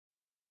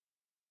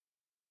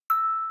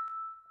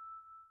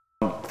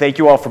thank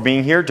you all for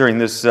being here during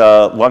this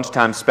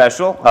lunchtime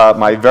special.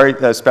 My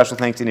very special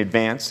thanks in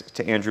advance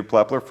to Andrew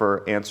Plepler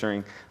for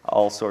answering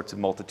all sorts of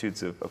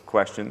multitudes of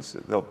questions.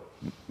 They'll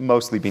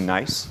mostly be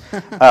nice.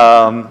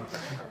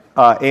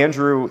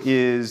 Andrew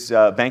is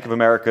Bank of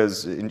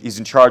America's, he's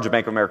in charge of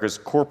Bank of America's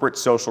corporate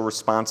social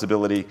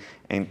responsibility,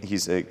 and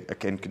he's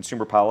in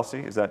consumer policy.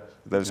 Is that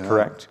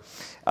correct?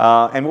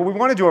 And what we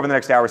want to do over the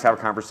next hour is have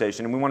a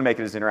conversation, and we want to make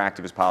it as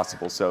interactive as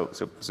possible. So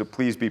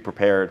please be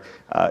prepared.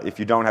 If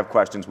you don't have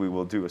questions, we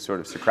will do a sort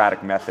of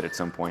Socratic method at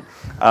some point.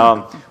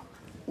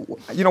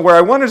 Where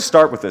I wanted to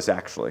start with this,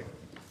 actually,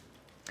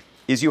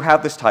 is you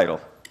have this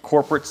title,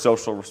 Corporate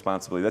Social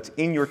Responsibility. That's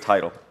in your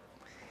title.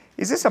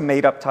 Is this a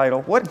made-up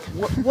title? What?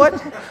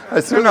 I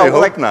certainly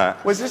hope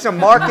not. Was this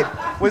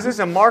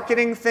a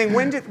marketing thing?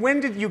 When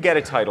did you get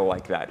a title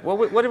like that?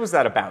 What was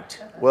that about?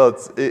 Well,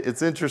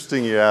 it's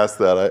interesting you asked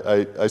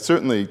that. I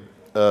certainly,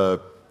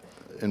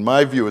 in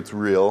my view, it's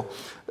real.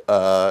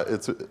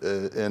 It's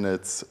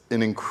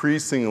an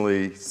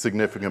increasingly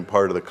significant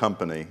part of the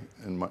company,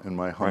 in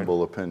my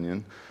humble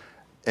opinion.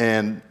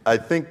 And I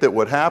think that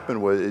what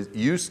happened was it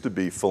used to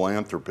be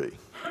philanthropy,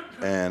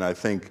 and I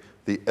think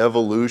the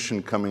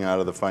evolution coming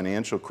out of the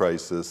financial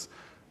crisis,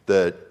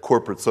 that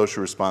corporate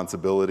social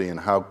responsibility and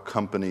how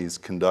companies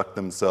conduct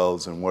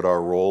themselves and what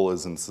our role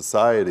is in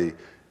society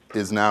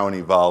is now an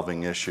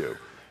evolving issue.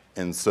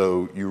 And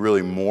so you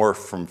really morph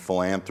from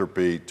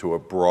philanthropy to a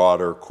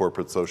broader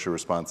corporate social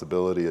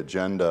responsibility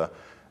agenda.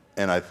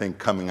 And I think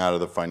coming out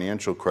of the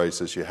financial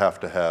crisis, you have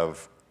to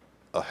have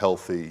a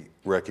healthy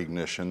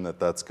recognition that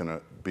that's going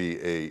to be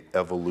an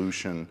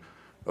evolution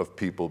of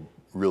people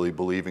really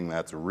believing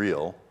that's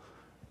real.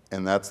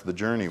 And that's the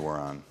journey we're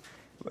on.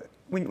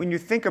 When you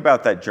think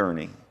about that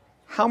journey,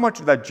 how much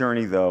of that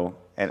journey, though,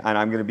 and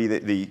I'm going to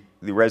be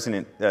the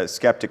resident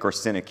skeptic or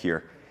cynic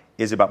here,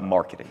 is about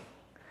marketing?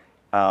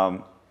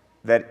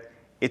 That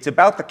it's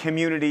about the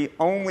community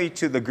only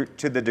to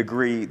the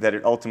degree that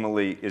it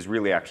ultimately is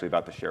really actually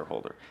about the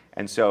shareholder.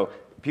 And so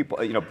people,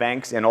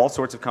 banks and all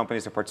sorts of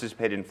companies have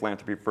participated in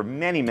philanthropy for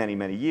many, many,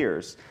 many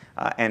years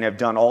and have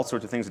done all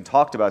sorts of things and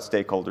talked about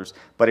stakeholders,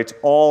 but it's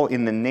all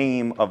in the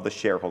name of the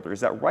shareholder. Is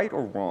that right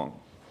or wrong?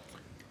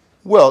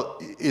 Well,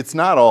 it's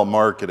not all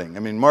marketing. I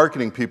mean,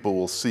 marketing people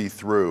will see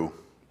through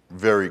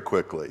very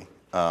quickly,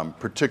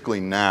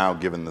 particularly now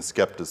given the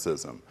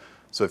skepticism.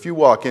 So if you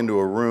walk into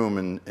a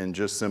room and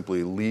just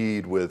simply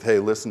lead with, hey,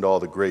 listen to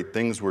all the great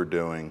things we're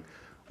doing,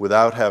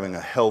 without having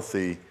a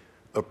healthy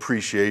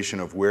appreciation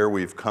of where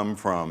we've come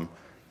from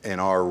and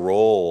our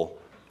role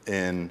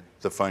in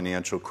the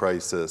financial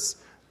crisis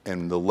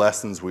and the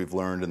lessons we've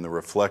learned and the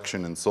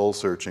reflection and soul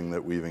searching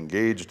that we've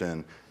engaged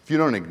in, if you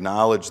don't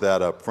acknowledge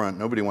that up front,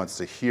 nobody wants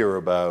to hear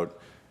about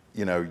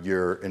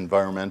your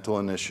environmental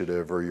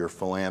initiative or your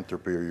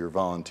philanthropy or your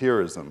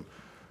volunteerism.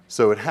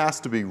 So it has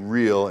to be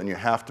real, and you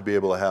have to be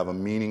able to have a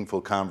meaningful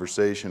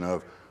conversation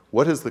of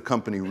what has the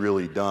company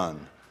really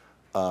done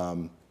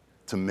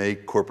to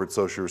make corporate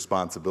social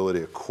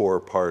responsibility a core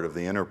part of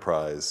the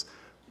enterprise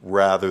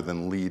rather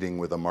than leading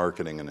with a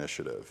marketing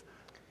initiative.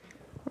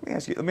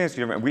 Let me ask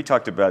you, we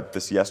talked about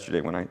this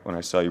yesterday when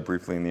I saw you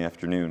briefly in the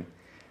afternoon.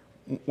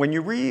 When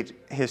you read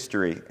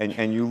history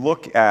and you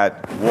look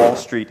at Wall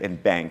Street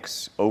and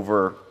banks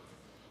over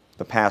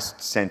the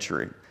past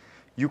century,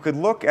 you could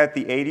look at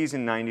the 80s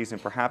and 90s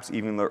and perhaps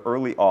even the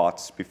early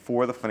aughts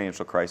before the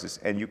financial crisis,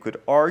 and you could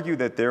argue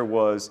that there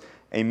was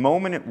a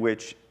moment at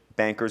which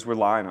bankers were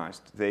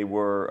lionized. They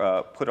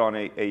were put on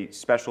a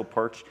special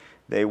perch.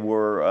 They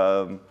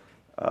were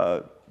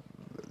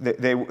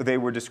they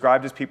were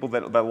described as people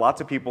that lots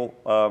of people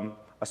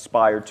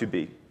aspired to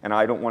be. And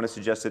I don't want to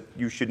suggest that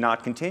you should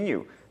not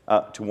continue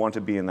to want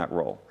to be in that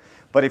role.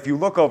 But if you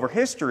look over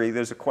history,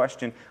 there's a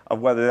question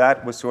of whether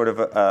that was sort of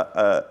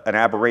an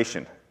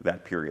aberration,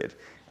 that period.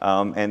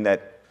 And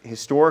that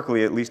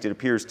historically, at least it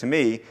appears to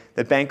me,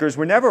 that bankers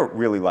were never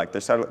really liked.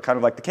 They're kind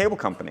of like the cable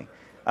company.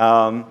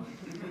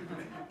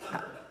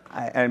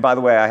 And by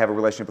the way, I have a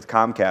relationship with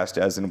Comcast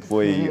as an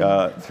employee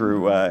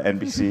through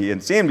NBC and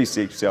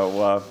CNBC,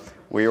 so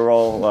we are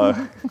all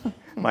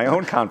my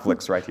own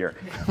conflicts right here.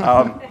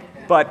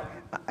 But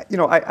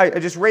I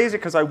just raise it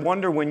because I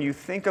wonder, when you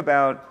think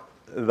about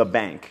the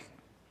Bank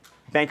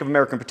of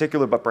America in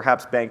particular, but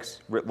perhaps banks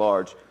writ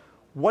large,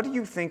 what do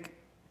you think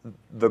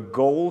the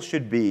goal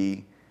should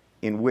be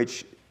in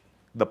which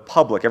the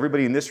public,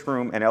 everybody in this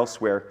room and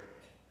elsewhere,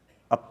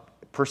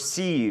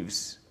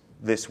 perceives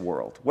this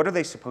world? What are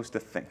they supposed to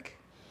think?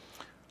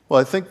 Well,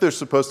 I think they're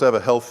supposed to have a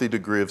healthy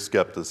degree of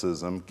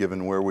skepticism,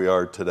 given where we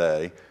are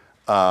today.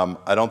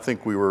 I don't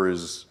think we were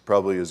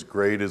probably as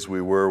great as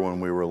we were when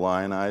we were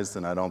lionized,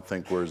 and I don't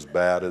think we're as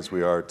bad as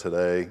we are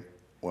today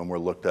when we're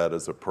looked at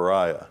as a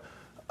pariah.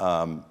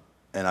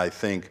 And I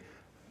think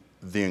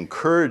the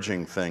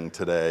encouraging thing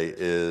today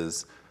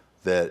is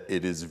that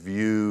it is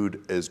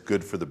viewed as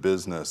good for the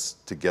business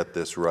to get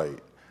this right.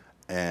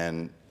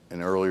 And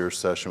an earlier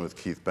session with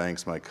Keith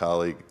Banks, my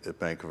colleague at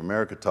Bank of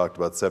America, talked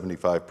about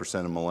 75%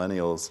 of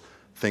millennials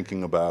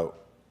thinking about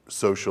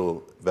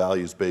social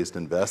values-based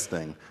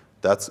investing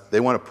They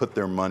want to put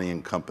their money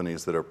in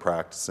companies that are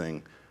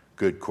practicing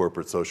good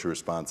corporate social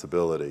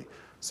responsibility.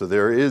 So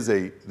there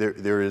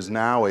is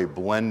now a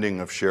blending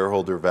of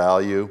shareholder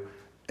value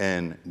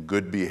and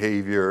good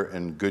behavior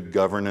and good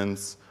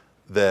governance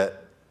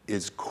that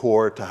is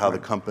core to how the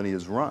company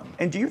is run.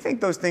 And do you think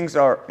those things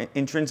are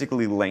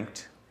intrinsically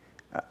linked?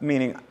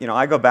 Meaning,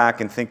 I go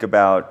back and think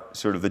about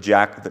sort of the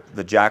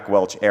Jack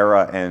Welch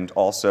era, and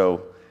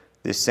also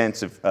this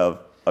sense of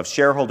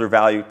shareholder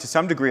value to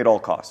some degree at all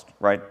costs,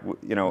 right?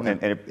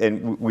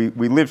 And we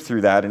lived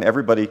through that, and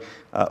everybody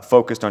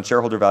focused on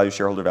shareholder value,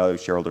 shareholder value,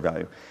 shareholder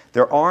value.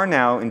 There are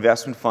now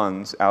investment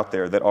funds out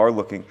there that are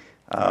looking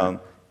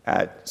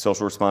at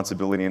social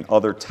responsibility and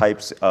other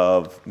types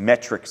of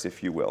metrics,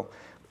 if you will.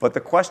 But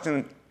the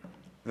question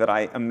that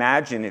I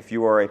imagine, if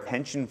you are a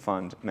pension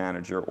fund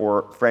manager,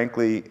 or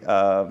frankly,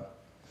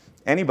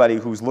 anybody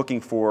who's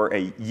looking for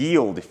a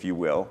yield, if you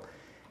will,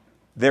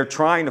 they're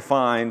trying to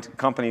find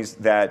companies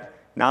that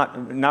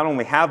not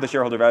only have the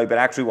shareholder value, but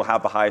actually will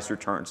have the highest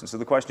returns. And so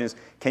the question is,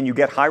 can you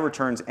get high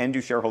returns and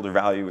do shareholder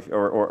value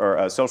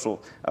or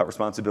social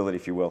responsibility,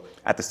 if you will,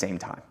 at the same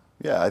time?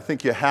 Yeah, I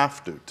think you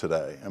have to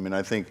today. I mean,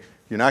 I think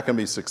you're not going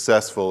to be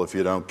successful if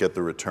you don't get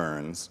the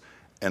returns.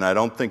 And I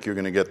don't think you're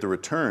going to get the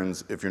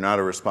returns if you're not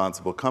a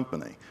responsible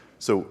company.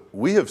 So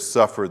we have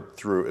suffered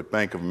through, at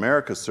Bank of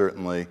America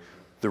certainly,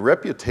 the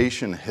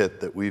reputation hit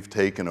that we've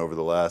taken over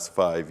the last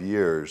 5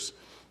 years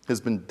has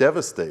been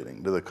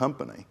devastating to the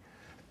company.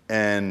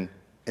 And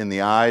in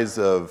the eyes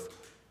of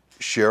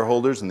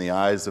shareholders, in the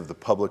eyes of the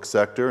public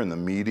sector and the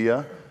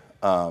media,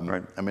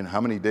 Right. I mean, how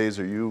many days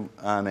are you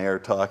on air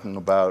talking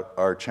about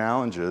our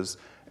challenges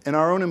and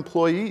our own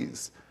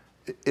employees?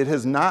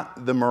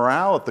 The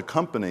morale at the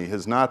company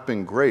has not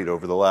been great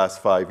over the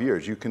last 5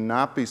 years. You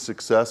cannot be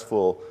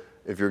successful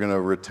if you're going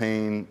to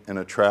retain and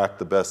attract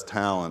the best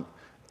talent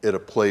at a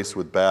place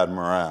with bad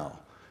morale.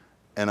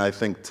 And I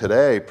think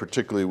today,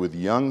 particularly with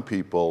young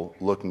people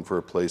looking for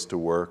a place to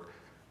work,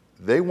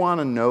 they want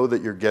to know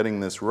that you're getting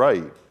this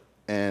right.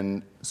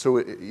 And so,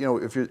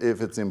 if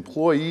it's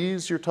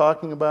employees you're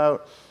talking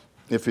about,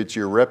 if it's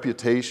your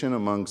reputation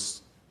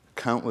amongst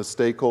countless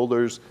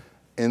stakeholders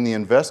in the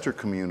investor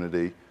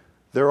community,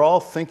 they're all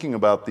thinking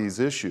about these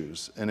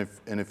issues. And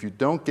if you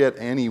don't get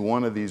any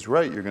one of these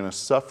right, you're going to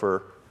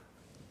suffer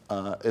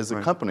as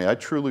a company. I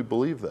truly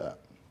believe that.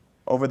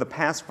 Over the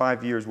past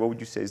 5 years, what would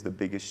you say is the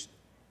biggest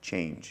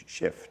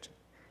shift?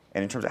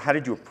 And in terms of how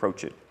did you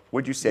approach it?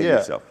 What did you say to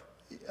yourself?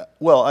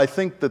 Well, I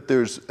think that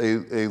there's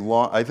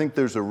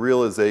a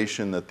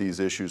realization that these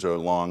issues are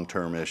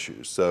long-term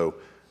issues. So,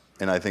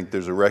 and I think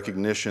there's a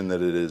recognition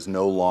that it is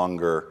no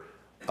longer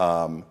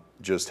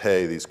just,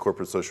 hey, these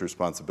corporate social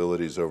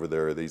responsibilities over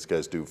there, these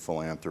guys do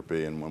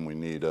philanthropy, and when we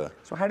need a...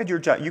 So how did your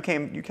job, you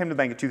came to the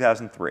bank in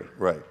 2003.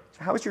 Right.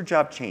 So how has your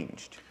job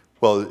changed?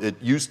 Well,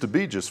 it used to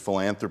be just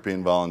philanthropy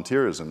and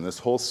volunteerism. This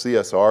whole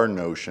CSR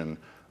notion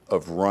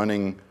of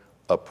running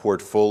a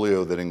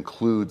portfolio that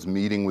includes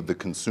meeting with the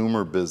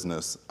consumer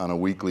business on a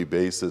weekly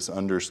basis,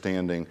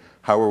 understanding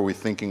how are we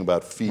thinking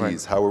about fees,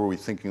 Right. how are we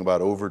thinking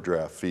about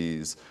overdraft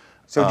fees.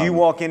 So do you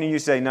walk in and you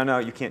say, no,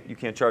 you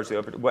can't charge the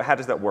overdraft? How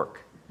does that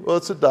work? Well,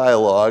 it's a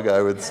dialogue,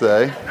 I would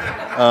say.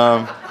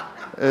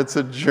 It's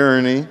a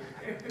journey.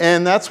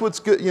 And that's what's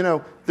good.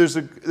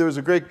 There was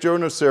a great, Joe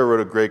Nocera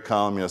wrote a great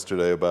column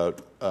yesterday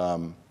about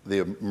the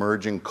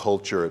emerging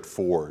culture at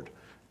Ford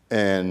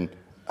and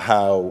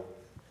how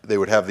they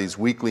would have these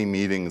weekly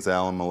meetings.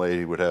 Alan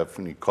Mulady would have,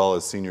 when he'd call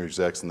his senior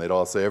execs, and they'd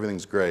all say,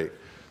 everything's great.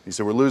 He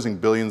said, we're losing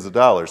billions of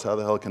dollars. How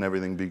the hell can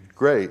everything be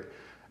great?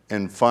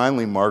 And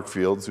finally, Mark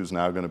Fields, who's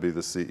now going to be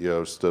the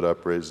CEO, stood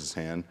up, raised his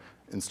hand,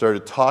 and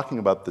started talking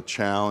about the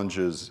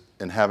challenges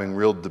and having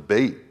real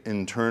debate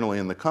internally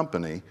in the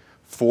company.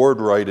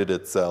 Ford righted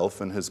itself,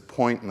 and his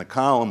point in the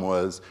column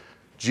was,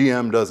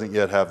 GM doesn't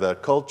yet have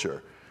that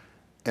culture.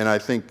 And I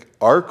think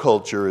our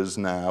culture is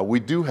now,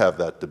 we do have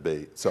that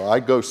debate. So I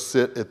go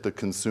sit at the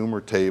consumer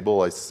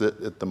table, I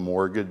sit at the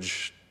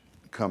mortgage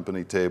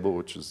company table,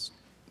 which is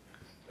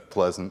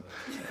pleasant,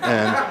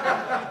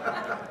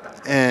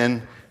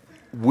 and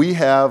we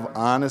have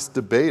honest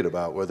debate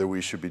about whether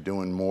we should be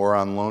doing more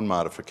on loan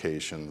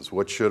modifications.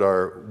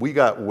 We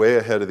got way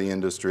ahead of the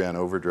industry on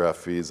overdraft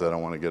fees. I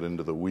don't want to get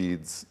into the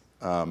weeds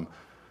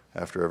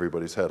after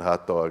everybody's had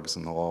hot dogs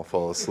and they'll all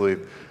fall asleep.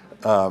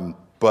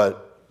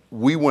 But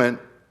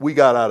we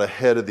got out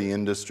ahead of the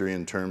industry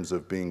in terms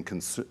of being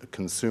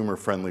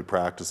consumer-friendly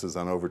practices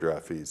on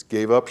overdraft fees.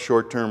 Gave up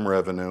short-term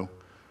revenue,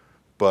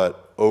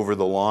 but over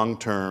the long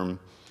term,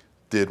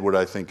 did what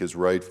I think is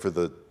right for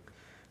the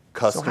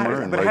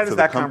customer and right for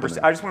the company.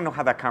 I just want to know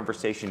how that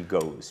conversation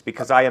goes,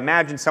 because I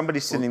imagine somebody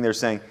sitting there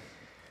saying,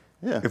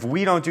 if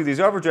we don't do these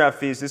overdraft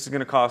fees, this is going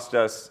to cost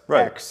us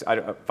X,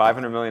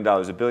 $500 million,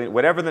 $1 billion,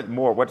 whatever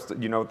more. What's the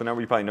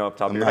number? You probably know off the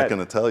top of your head. I'm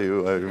not going to tell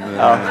you.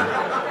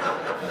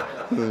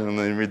 And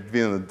they'd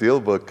be in the deal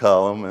book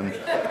column. And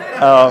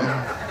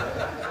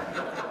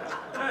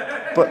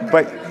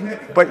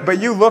but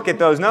you look at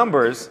those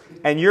numbers,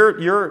 and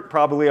you're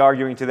probably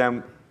arguing to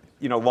them,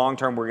 long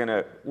term we're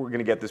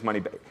gonna get this money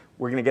back.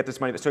 we're going to get this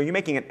money. So are you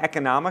making an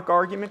economic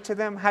argument to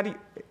them? How do you?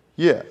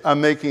 Yeah,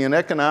 I'm making an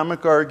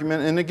economic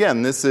argument. And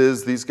again,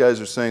 these guys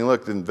are saying,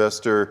 look, the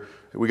investor,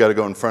 we got to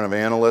go in front of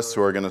analysts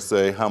who are going to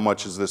say, how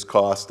much is this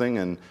costing?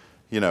 And,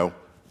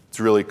 it's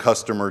really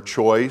customer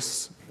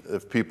choice.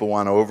 If people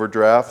want to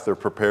overdraft, they're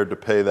prepared to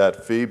pay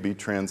that fee, be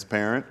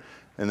transparent.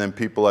 And then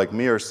people like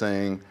me are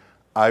saying,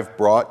 I've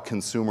brought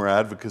consumer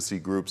advocacy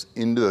groups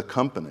into the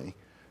company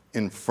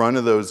in front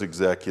of those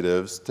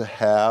executives to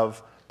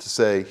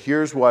say,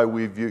 here's why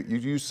we view,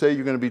 you say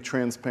you're going to be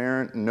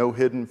transparent and no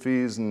hidden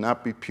fees and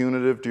not be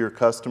punitive to your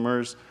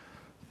customers.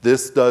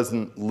 This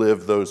doesn't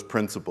live those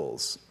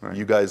principles. Right.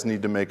 You guys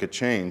need to make a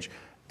change.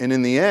 And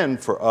in the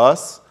end, for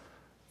us,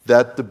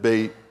 that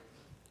debate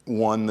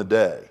won the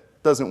day.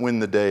 Doesn't win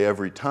the day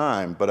every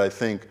time, but I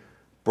think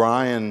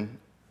Brian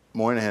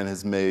Moynihan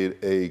has made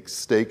a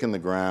stake in the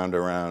ground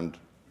around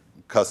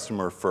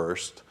customer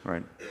first.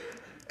 Right.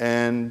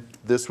 And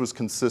this was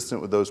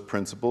consistent with those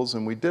principles,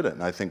 and we did it.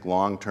 And I think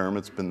long-term,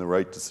 it's been the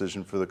right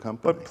decision for the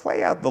company. But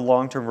play out the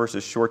long-term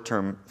versus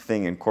short-term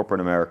thing in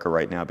corporate America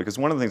right now, because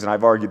one of the things, and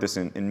I've argued this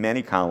in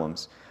many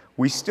columns,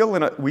 we still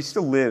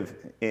live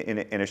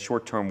in a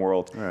short-term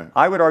world. Right.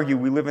 I would argue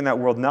we live in that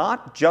world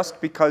not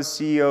just because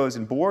CEOs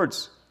and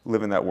boards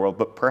live in that world,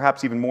 but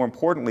perhaps even more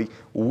importantly,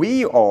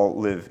 we all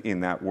live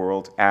in that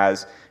world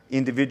as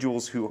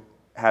individuals who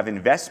have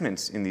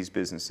investments in these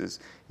businesses.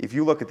 If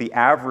you look at the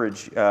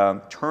average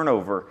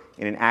turnover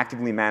in an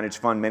actively managed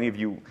fund, many of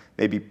you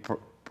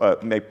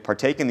may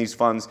partake in these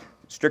funds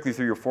strictly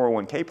through your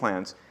 401k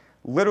plans,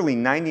 literally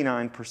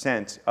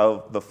 99%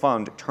 of the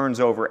fund turns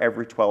over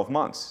every 12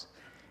 months.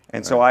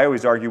 And so I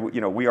always argue,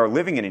 we are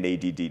living in an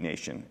ADD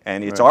nation,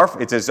 and it's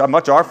it's as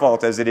much our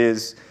fault as it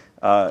is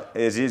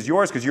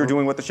yours, because you're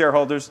doing what the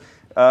shareholders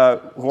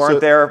who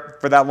aren't there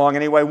for that long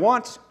anyway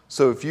want.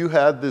 So if you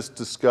had this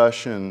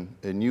discussion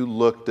and you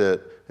looked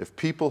at, if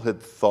people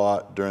had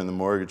thought during the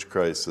mortgage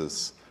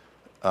crisis,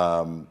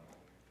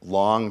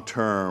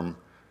 long-term,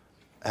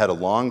 had a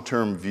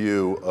long-term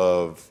view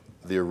of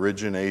the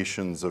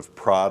originations of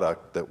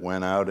product that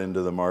went out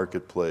into the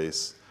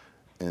marketplace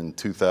in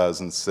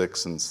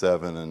 2006 and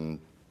 7, and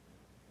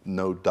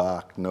no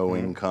doc, no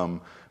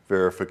income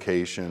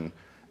verification,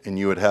 and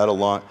you had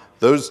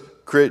those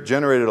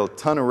generated a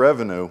ton of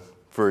revenue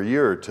for a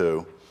year or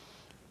two,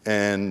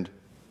 and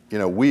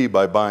we,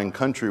 by buying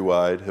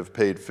Countrywide, have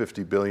paid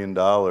 $50 billion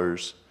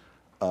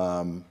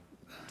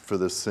for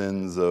the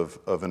sins of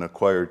an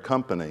acquired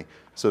company.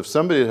 So if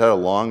somebody had a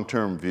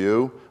long-term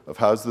view of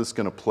how's this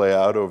going to play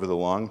out over the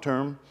long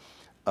term,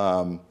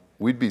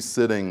 we'd be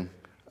sitting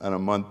on a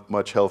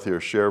much healthier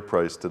share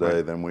price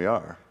today than we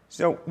are.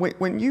 So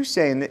when you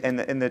say, and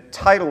the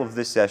title of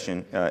this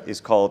session is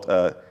called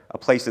A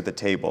Place at the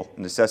Table,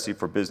 Necessity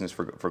for Business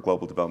for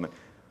Global Development,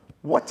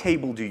 what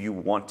table do you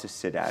want to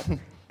sit at?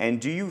 And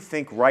do you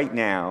think right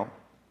now,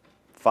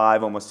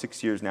 almost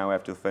 6 years now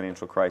after the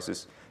financial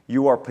crisis,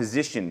 you are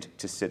positioned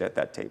to sit at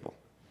that table?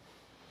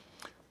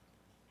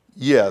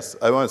 Yes,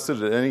 I want to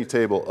sit at any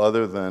table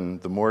other than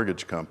the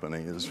mortgage company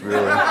is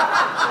really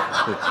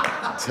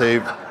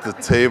the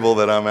table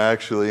that I'm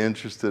actually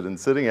interested in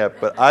sitting at.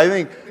 But I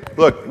think,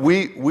 look,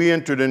 we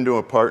entered into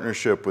a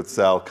partnership with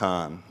Sal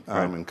Khan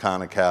and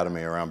Khan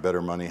Academy around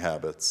better money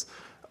habits.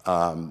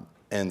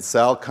 And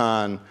Sal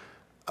Khan,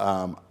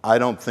 I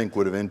don't think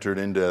would have entered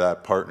into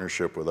that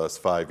partnership with us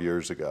 5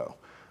 years ago.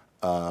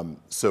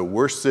 So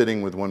we're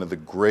sitting with one of the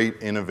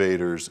great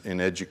innovators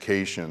in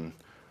education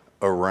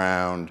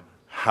around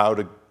how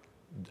to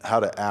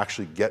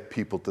actually get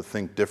people to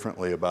think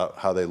differently about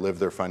how they live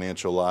their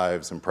financial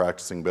lives and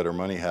practicing better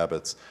money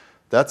habits.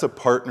 That's a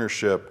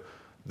partnership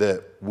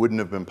that wouldn't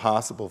have been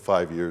possible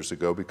 5 years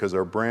ago because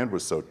our brand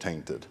was so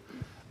tainted.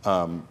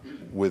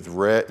 With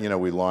Red,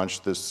 we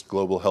launched this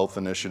global health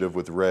initiative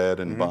with Red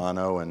and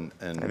Bono, and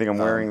I think I'm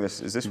wearing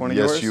this. Is this one of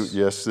yours?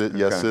 Yes, it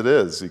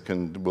is.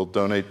 We'll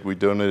donate. We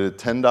donated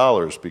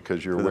 $10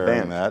 because you're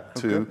wearing that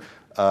to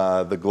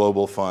the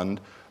Global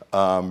Fund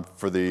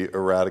for the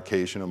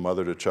eradication of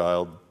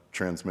mother-to-child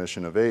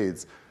transmission of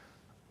AIDS.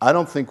 I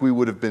don't think we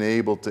would have been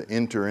able to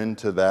enter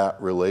into that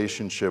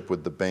relationship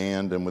with the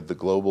band and with the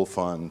Global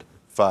Fund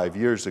 5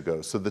 years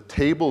ago. So the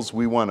tables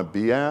we want to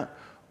be at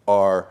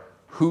are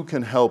who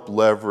can help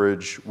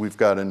leverage. We've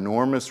got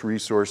enormous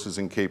resources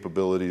and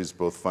capabilities,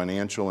 both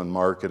financial and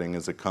marketing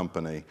as a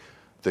company,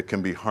 that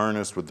can be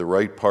harnessed with the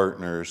right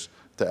partners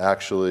to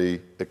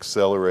actually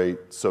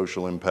accelerate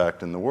social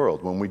impact in the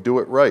world. When we do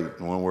it right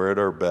and when we're at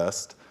our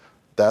best,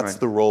 that's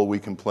the role we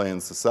can play in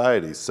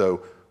society.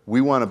 So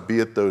we want to be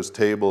at those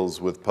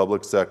tables with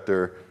public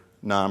sector,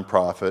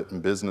 nonprofit,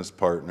 and business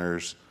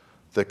partners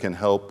that can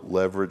help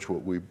leverage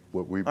what we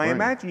bring. I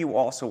imagine you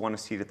also want a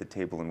seat at the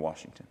table in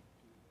Washington.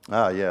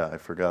 Ah, yeah, I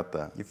forgot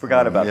that. You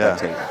forgot about that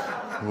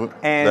table.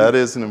 And that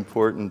is an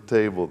important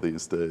table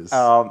these days.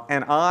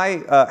 And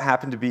I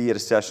happened to be at a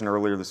session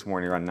earlier this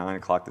morning, around 9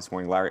 o'clock this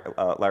morning. Larry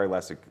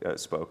Lessig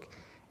spoke.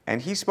 And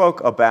he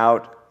spoke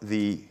about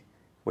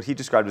what he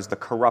described as the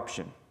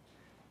corruption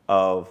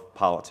of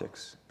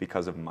politics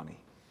because of money.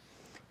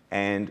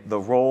 and the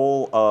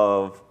role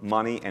of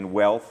money and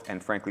wealth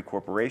and, frankly,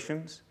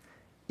 corporations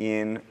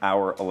in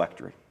our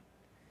electorate.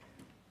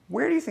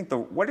 What do you think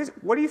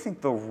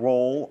the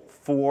role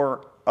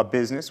for a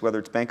business, whether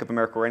it's Bank of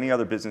America or any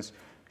other business,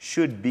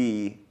 should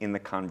be in the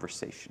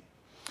conversation?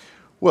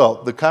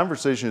 Well, the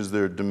conversation is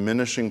there are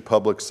diminishing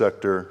public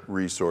sector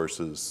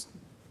resources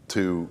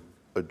to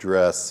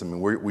address. I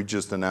mean, we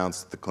just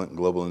announced the Clinton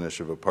Global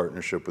Initiative, a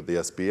partnership with the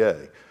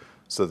SBA.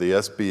 So the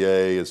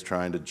SBA is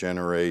trying to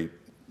generate,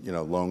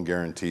 loan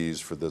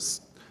guarantees for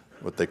this,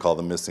 what they call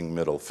the missing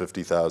middle,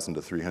 $50,000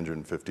 to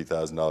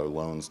 $350,000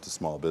 loans to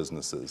small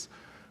businesses.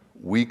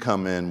 We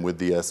come in with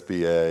the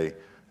SBA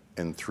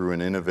and through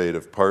an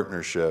innovative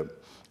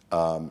partnership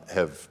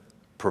have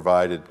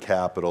provided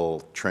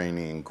capital,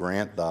 training, and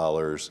grant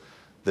dollars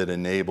that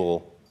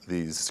enable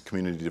these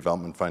community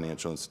development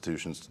financial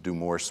institutions to do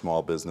more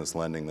small business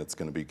lending that's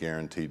going to be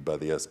guaranteed by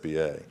the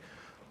SBA.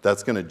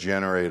 That's going to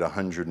generate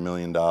 $100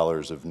 million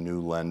of new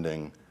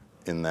lending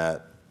in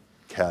that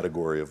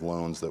category of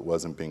loans that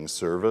wasn't being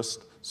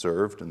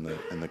served in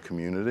the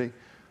community.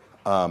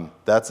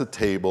 That's a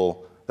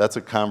table. That's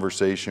a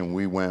conversation.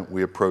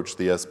 We approached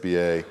the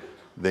SBA.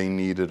 They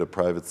needed a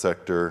private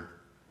sector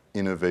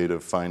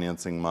innovative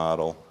financing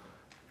model.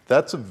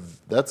 That's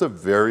a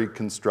very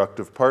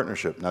constructive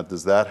partnership. Now,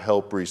 does that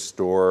help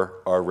restore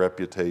our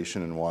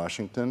reputation in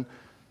Washington?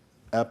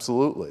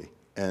 Absolutely.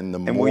 And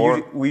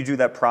will you do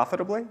that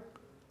profitably?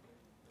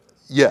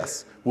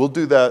 Yes, we'll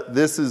do that.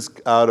 This is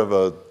out of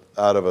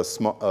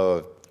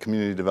a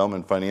community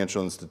development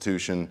financial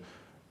institution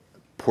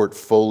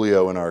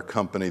portfolio in our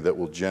company that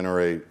will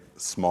generate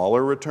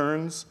smaller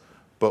returns,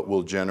 but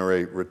will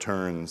generate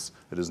returns.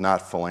 It is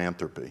not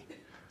philanthropy.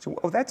 So,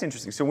 that's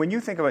interesting. So when you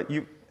think about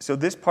so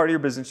this part of your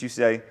business, you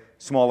say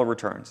smaller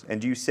returns.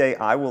 And do you say,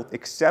 I will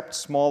accept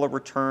smaller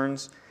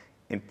returns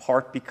in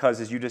part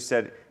because, as you just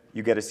said,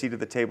 you get a seat at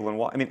the table and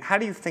walk? I mean, how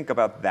do you think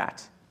about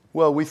that?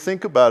 Well, we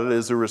think about it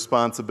as a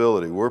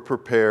responsibility. We're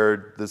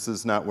prepared.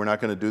 We're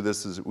not going to do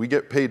this we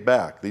get paid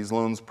back. These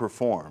loans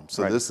perform.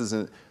 So right. This is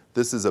a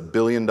 $1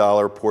 billion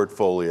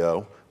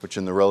portfolio, which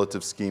in the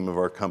relative scheme of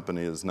our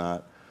company is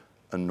not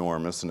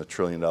enormous in a $1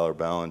 trillion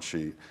balance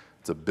sheet.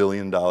 It's a $1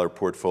 billion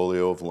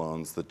portfolio of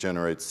loans that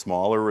generate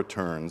smaller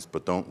returns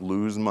but don't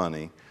lose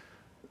money.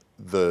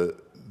 The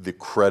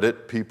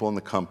credit people in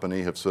the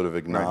company have sort of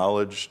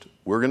acknowledged right.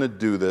 We're going to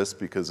do this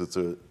because it's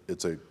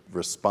a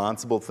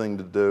responsible thing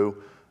to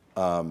do.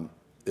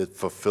 It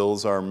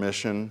fulfills our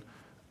mission.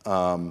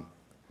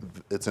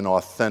 It's an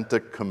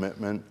authentic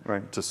commitment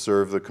right. to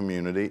serve the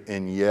community.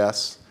 And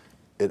yes,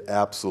 it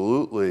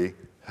absolutely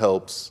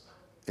helps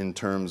in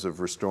terms of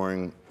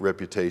restoring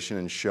reputation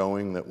and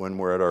showing that when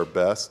we're at our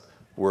best,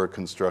 we're a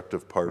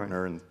constructive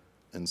partner right.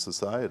 in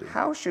society.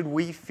 How should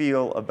we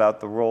feel about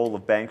the role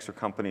of banks or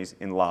companies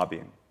in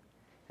lobbying?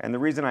 And the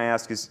reason I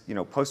ask is,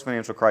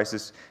 post-financial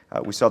crisis,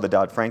 we saw the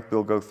Dodd-Frank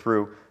bill go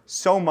through.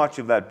 So much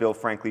of that bill,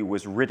 frankly,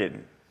 was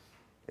written,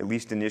 at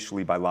least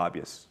initially, by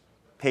lobbyists,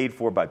 paid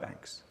for by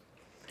banks.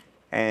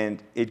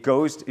 And it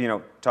goes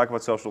to, talk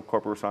about social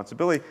corporate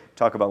responsibility,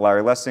 talk about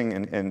Larry Lessing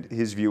and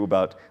his view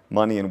about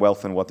money and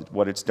wealth and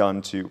what it's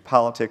done to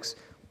politics.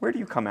 Where do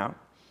you come out?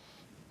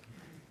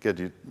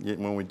 Good.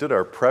 When we did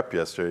our prep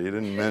yesterday, you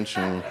didn't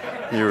mention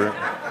you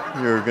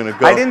were going to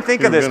go. I didn't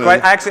think of this.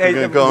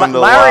 Actually,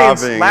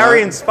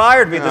 Larry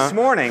inspired me this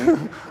morning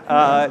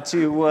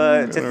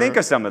to think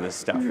of some of this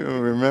stuff. You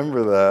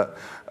remember that.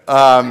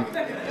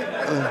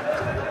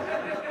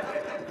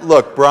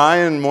 Look,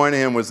 Brian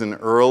Moynihan was an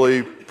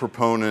early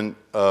proponent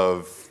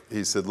of,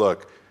 he said,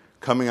 look,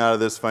 coming out of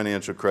this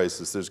financial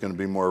crisis, there's going to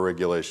be more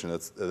regulation.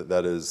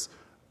 That is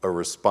a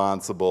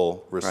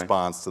responsible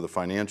response right. to the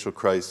financial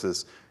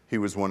crisis. He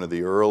was one of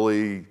the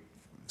early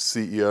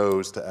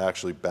CEOs to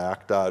actually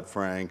back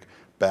Dodd-Frank,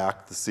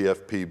 back the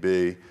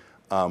CFPB.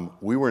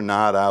 We were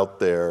not out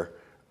there,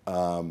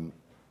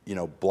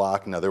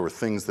 blocking. Now, there were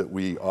things that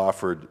we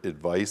offered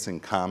advice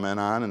and comment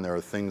on, and there are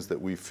things that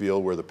we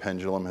feel where the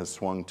pendulum has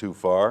swung too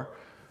far.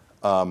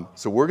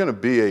 So we're going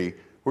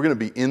to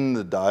be in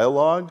the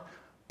dialogue,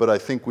 but I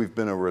think we've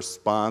been a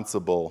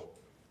responsible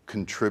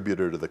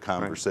contributor to the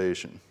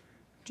conversation. Right.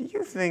 Do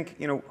you think,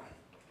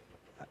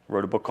 I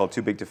wrote a book called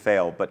Too Big to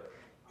Fail, but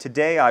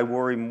today I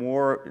worry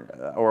more,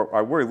 or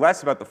I worry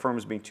less about the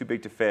firms being too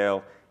big to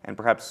fail and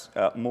perhaps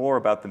more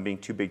about them being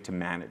too big to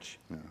manage.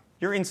 Yeah.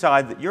 You're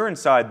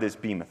inside this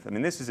behemoth. I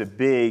mean, this is a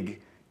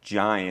big,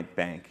 giant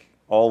bank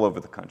all over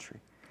the country.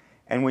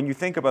 And when you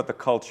think about the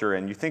culture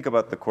and you think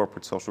about the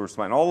corporate social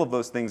responsibility, all of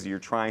those things that you're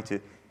trying to,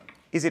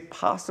 is it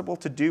possible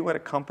to do at a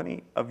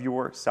company of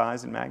your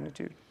size and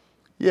magnitude?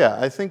 Yeah,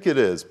 I think it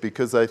is,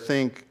 because I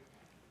think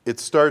it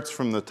starts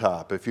from the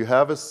top. If you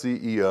have a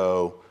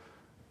CEO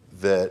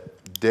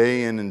that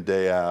day in and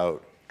day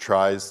out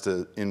tries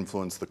to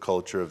influence the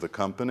culture of the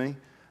company,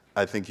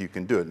 I think you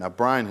can do it. Now,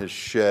 Brian has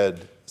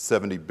shed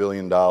 $70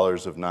 billion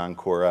of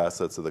non-core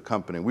assets of the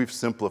company. We've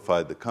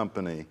simplified the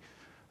company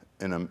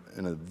in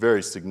a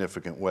very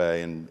significant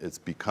way, and it's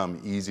become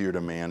easier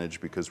to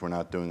manage because we're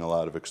not doing a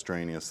lot of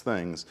extraneous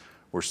things.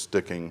 We're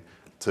sticking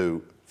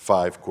to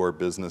 5 core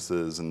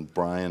businesses, and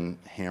Brian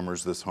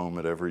hammers this home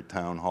at every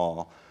town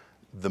hall.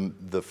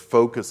 The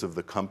focus of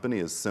the company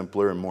is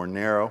simpler and more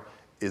narrow.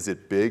 Is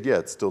it big? Yeah,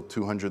 it's still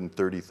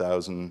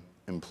 230,000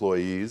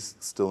 employees,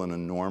 it's still an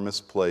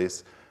enormous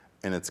place,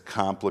 and it's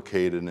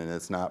complicated, and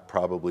it's not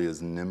probably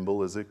as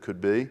nimble as it could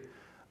be.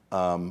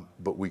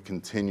 But we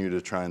continue to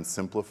try and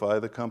simplify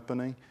the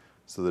company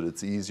so that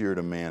it's easier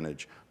to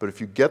manage. But if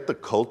you get the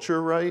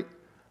culture right,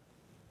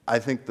 I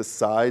think the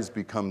size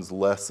becomes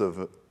less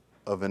of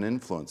an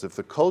influence. If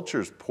the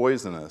culture is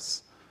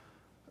poisonous,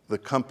 the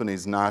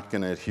company's not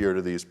going to adhere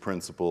to these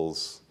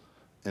principles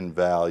and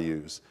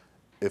values.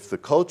 If the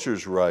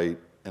culture's right,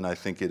 and I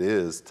think it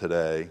is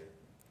today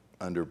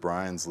under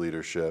Brian's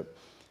leadership,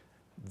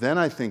 then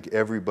I think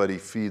everybody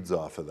feeds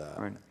off of that.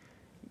 Right.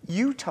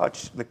 You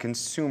touch the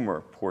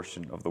consumer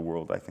portion of the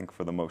world, I think,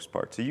 for the most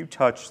part. So you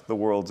touch the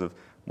worlds of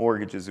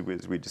mortgages,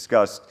 as we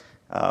discussed,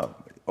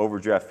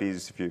 overdraft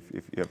fees if you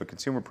have a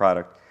consumer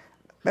product.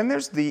 Then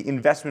there's the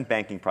investment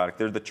banking product.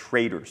 They're the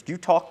traders. Do you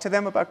talk to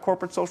them about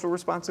corporate social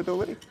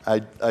responsibility? I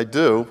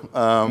do.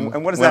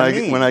 And what does that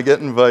mean? When I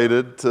get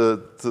invited to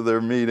their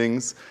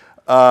meetings,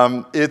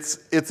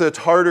 it's a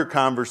harder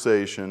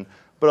conversation.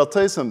 But I'll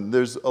tell you something.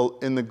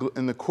 In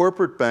the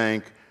corporate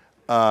bank,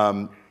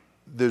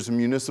 there's a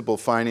municipal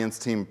finance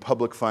team,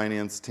 public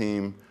finance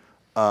team.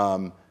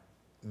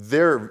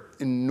 They're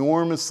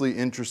enormously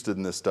interested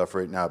in this stuff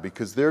right now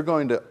because they're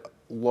going to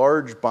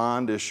large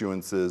bond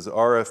issuances,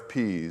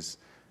 RFPs,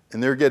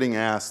 and they're getting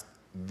asked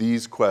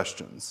these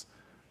questions.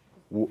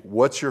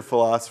 What's your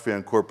philosophy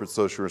on corporate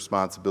social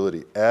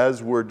responsibility?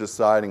 As we're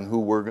deciding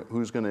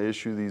who's going to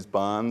issue these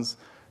bonds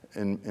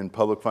in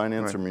public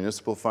finance or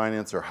municipal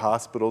finance or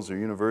hospitals or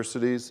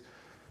universities.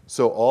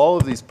 So all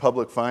of these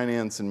public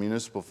finance and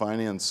municipal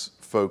finance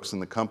folks in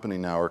the company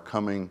now are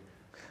coming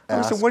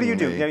asking So what do you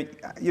do? me,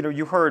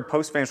 You heard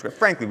post-financial,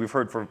 frankly, we've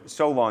heard for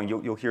so long,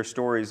 you'll hear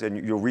stories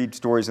and you'll read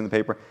stories in the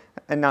paper,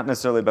 and not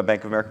necessarily about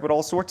Bank of America, but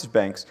all sorts of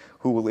banks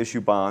who will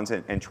issue bonds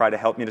and try to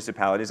help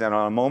municipalities. And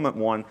on a moment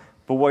one,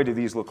 boy, do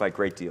these look like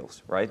great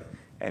deals, right?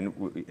 And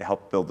we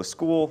help build the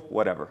school,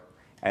 whatever.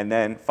 And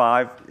then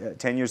 5,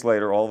 10 years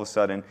later, all of a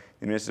sudden,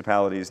 the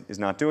municipality is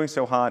not doing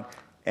so hot,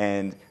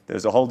 and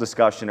there's a whole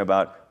discussion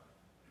about,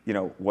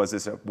 was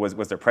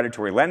there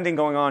predatory lending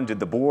going on?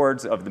 Did the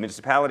boards of the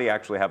municipality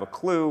actually have a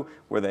clue?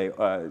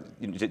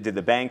 Did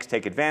the banks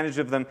take advantage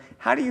of them?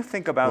 How do you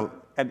think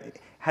about?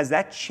 Has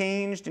that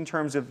changed in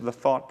terms of the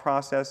thought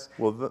process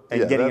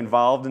and getting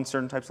involved in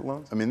certain types of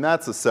loans? I mean,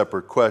 that's a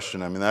separate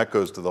question. I mean, that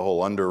goes to the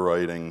whole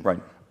underwriting,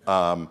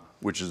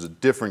 which is a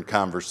different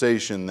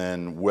conversation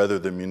than whether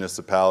the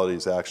municipality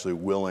is actually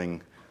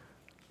willing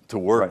to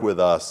work with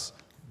us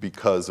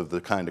because of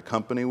the kind of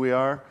company we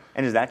are.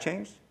 And has that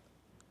changed?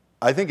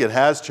 I think it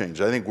has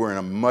changed. I think we're in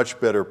a much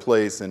better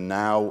place, and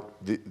now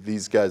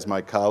these guys,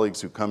 my colleagues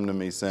who come to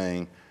me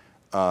saying,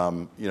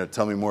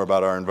 tell me more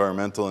about our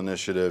environmental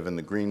initiative and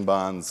the green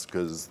bonds,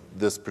 because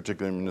this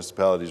particular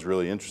municipality is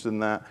really interested in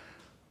that.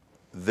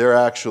 They're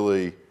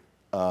actually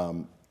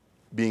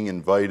being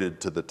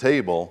invited to the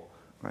table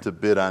to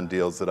bid on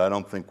deals that I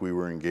don't think we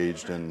were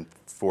engaged in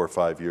 4 or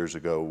 5 years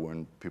ago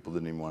when people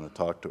didn't even want to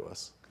talk to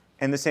us.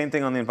 And the same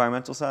thing on the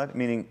environmental side,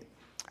 meaning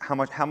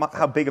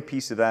how big a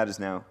piece of that is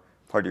now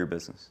part of your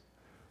business?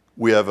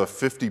 We have a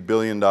 $50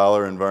 billion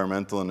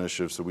environmental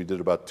initiative, so we did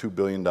about $2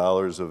 billion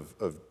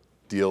of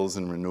deals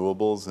in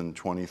renewables in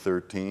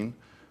 2013.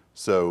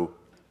 So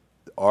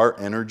our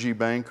energy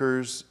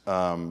bankers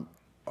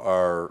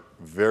are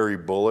very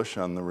bullish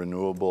on the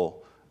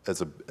renewable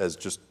as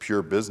just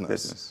pure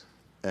business.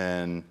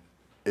 And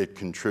it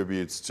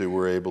contributes to,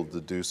 we're able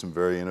to do some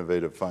very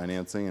innovative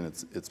financing, and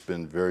it's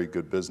been very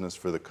good business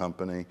for the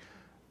company.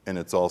 And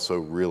it's also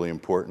really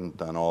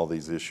important on all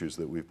these issues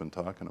that we've been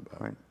talking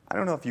about. Right. I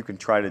don't know if you can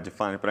try to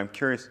define it, but I'm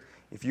curious,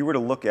 if you were to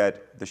look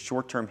at the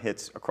short-term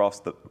hits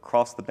across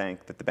the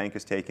bank that the bank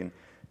has taken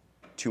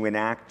to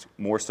enact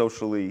more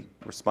socially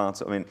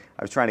responsible, I mean,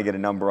 I was trying to get a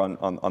number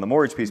on the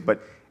mortgage piece,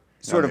 but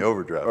sort of,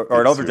 overdraft or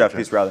an overdraft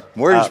piece rather.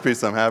 Mortgage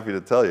piece, I'm happy to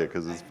tell you,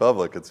 because it's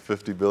public, it's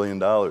 $50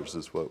 billion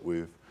is what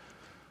we've,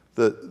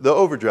 the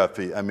overdraft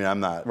fee, I mean, I'm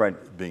not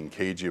being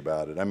cagey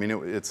about it. I mean,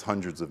 it's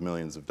hundreds of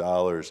millions of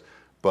dollars,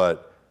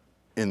 but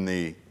in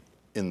the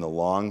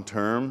long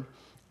term,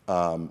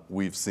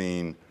 we've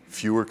seen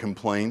fewer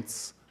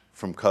complaints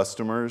from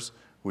customers.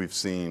 We've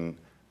seen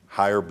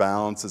higher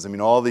balances. I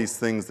mean, all these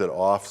things that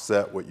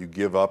offset what you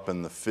give up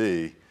in the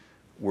fee,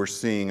 we're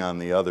seeing on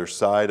the other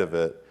side of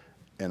it.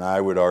 And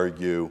I would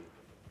argue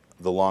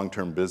the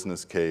long-term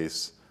business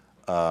case,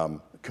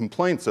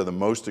 complaints are the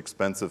most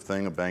expensive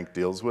thing a bank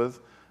deals with.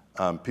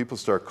 People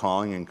start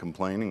calling and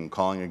complaining and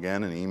calling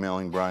again and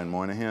emailing Brian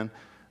Moynihan.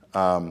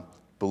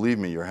 Believe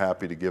me, you're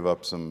happy to give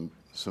up some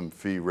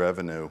fee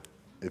revenue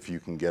if you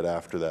can get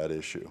after that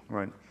issue.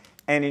 Right.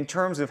 And in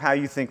terms of how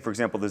you think, for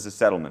example, there's a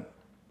settlement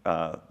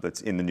that's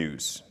in the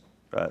news.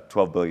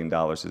 $12 billion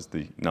is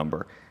the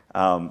number.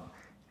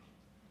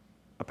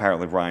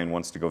 Apparently, Ryan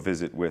wants to go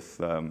visit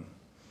with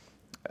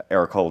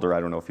Eric Holder, I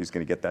don't know if he's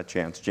going to get that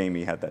chance.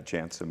 Jamie had that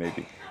chance, so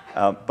maybe.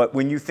 But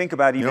when you think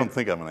about even... You don't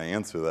think I'm going to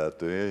answer that,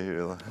 do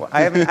you? Well,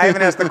 I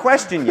haven't asked the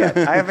question yet.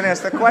 I haven't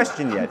asked the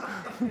question yet.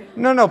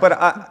 No,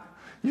 but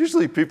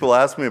usually people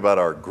ask me about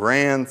our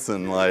grants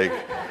and like,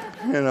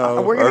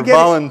 our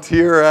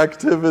volunteer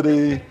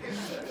activity.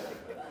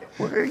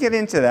 We're going to get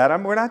into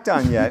that. We're not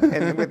done yet,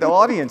 and the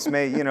audience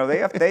may,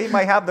 they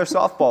might have their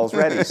softballs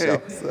ready. So.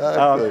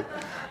 Exactly.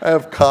 I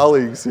have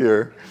colleagues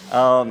here.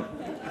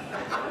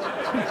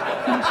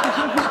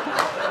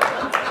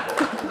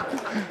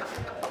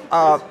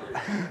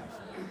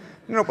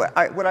 No, but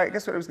I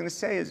guess what I was going to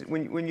say is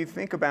when you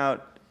think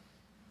about,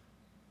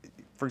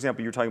 for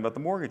example, you're talking about the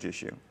mortgage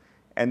issue,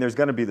 and there's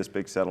going to be this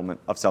big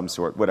settlement of some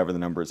sort, whatever the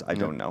number is, I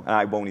don't know, and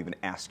I won't even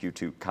ask you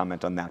to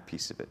comment on that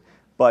piece of it.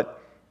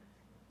 But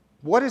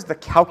what is the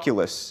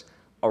calculus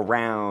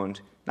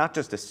around not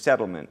just a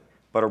settlement,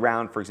 but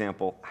around, for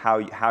example,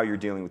 how you're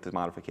dealing with the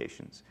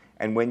modifications,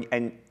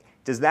 and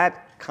does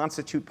that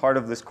constitute part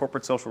of this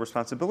corporate social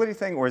responsibility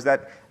thing, or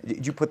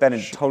did you put that in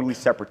a totally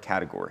separate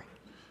category?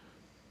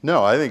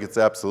 No, I think it's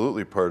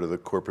absolutely part of the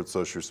corporate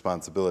social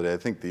responsibility. I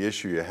think the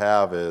issue you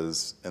have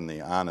is in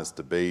the honest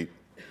debate,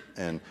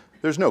 and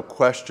there's no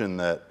question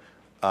that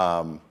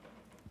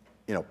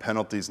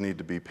penalties need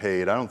to be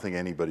paid. I don't think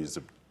anybody's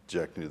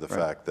objecting to the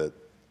fact that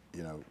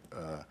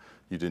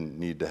you didn't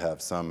need to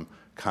have some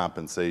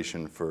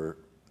compensation for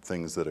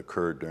things that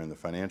occurred during the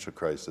financial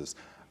crisis.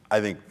 I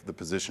think the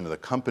position of the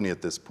company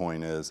at this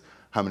point is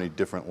how many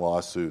different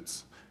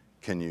lawsuits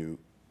can you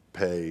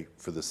pay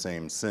for the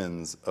same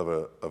sins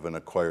of an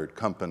acquired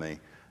company,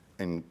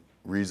 and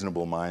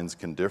reasonable minds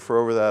can differ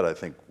over that. I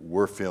think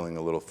we're feeling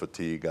a little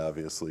fatigue,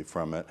 obviously,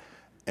 from it,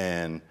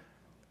 and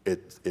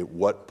at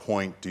what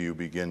point do you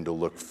begin to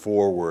look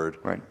forward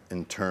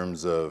in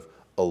terms of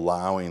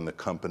allowing the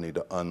company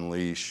to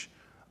unleash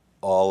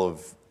all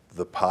of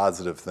the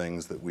positive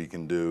things that we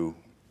can do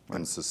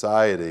in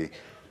society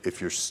if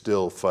you're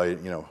still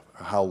fighting,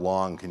 how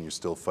long can you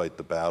still fight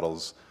the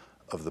battles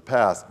of the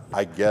past?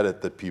 I get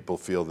it that people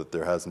feel that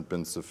there hasn't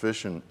been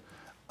sufficient,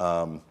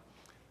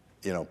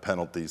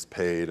 penalties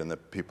paid and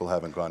that people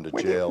haven't gone to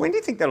jail. When do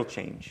you think that'll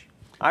change?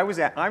 I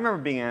remember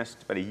being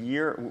asked about a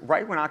year,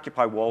 right when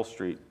Occupy Wall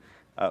Street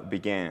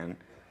began,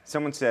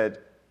 someone said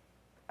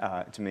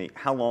to me,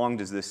 how long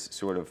does this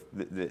sort of,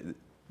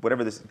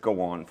 whatever this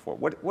go on for?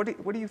 What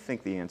do you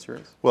think the answer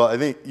is? Well, I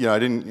think, I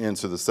didn't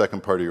answer the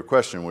second part of your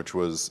question, which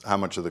was how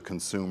much of the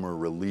consumer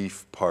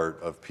relief part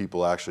of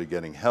people actually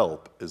getting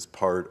help is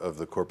part of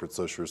the corporate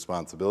social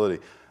responsibility.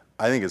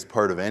 I think as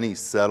part of any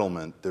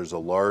settlement, there's a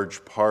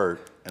large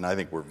part, and I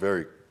think we're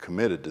very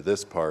committed to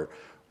this part,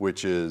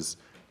 which is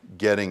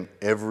getting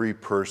every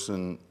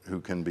person who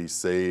can be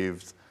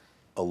saved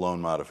a loan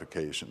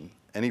modification.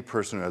 Any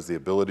person who has the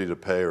ability to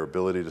pay or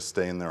ability to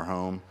stay in their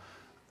home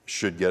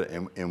should get,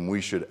 and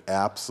we should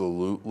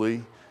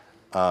absolutely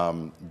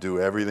do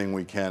everything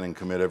we can and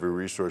commit every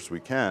resource we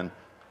can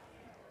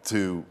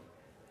to,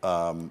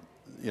 to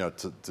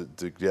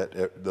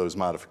get those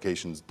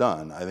modifications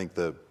done. I think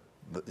the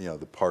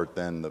part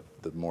then,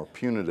 the more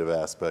punitive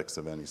aspects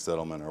of any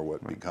settlement are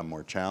what become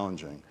more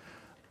challenging.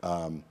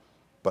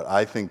 But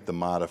I think the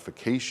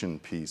modification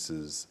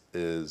pieces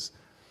is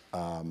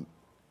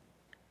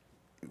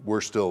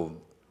we're still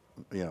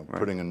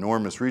putting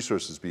enormous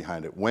resources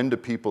behind it. When do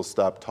people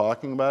stop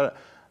talking about it?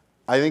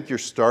 I think you're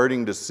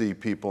starting to see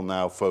people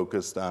now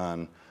focused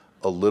on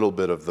a little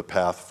bit of the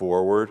path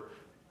forward.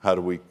 How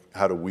do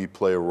we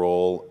play a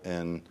role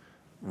in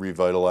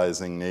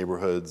revitalizing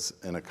neighborhoods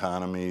and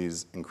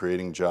economies and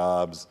creating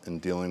jobs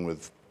and dealing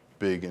with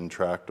big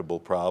intractable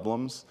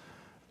problems?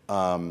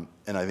 And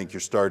I think you're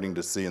starting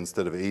to see,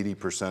 instead of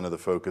 80% of the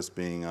focus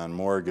being on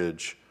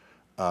mortgage,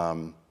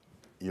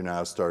 you're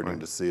now starting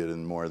to see it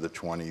in more of the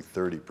 20,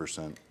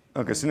 30%.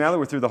 Okay, so now that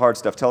we're through the hard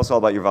stuff, tell us all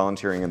about your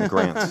volunteering and the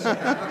grants.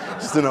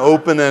 Just an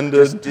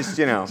open-ended. Just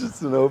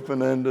Just an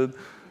open-ended.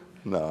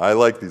 No, I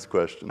like these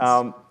questions.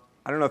 I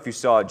don't know if you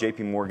saw,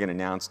 J.P. Morgan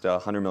announced a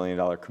 $100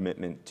 million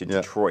commitment to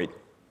Detroit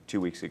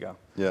 2 weeks ago.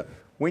 Yeah.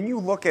 When you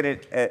look at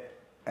it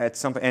at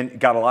something,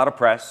 and got a lot of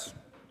press.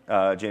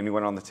 Jamie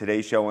went on the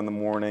Today Show in the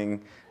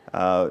morning.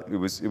 It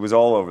was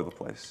all over the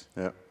place.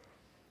 Yeah.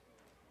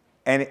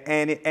 And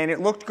it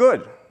looked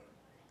good.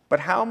 But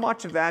how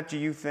much of that do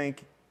you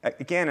think,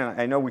 again, and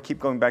I know we keep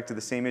going back to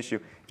the same issue,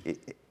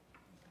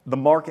 the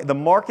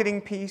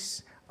marketing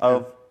piece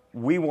of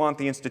we want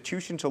the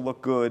institution to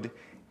look good,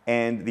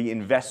 and the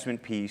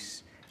investment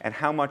piece, and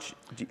how much,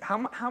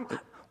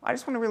 I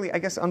just want to really, I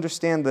guess,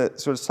 understand the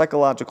sort of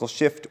psychological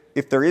shift,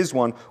 if there is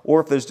one, or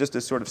if there's just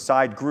a sort of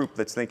side group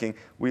that's thinking,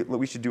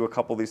 we should do a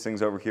couple of these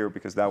things over here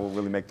because that will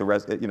really make the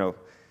rest,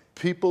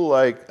 People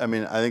like, I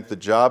think the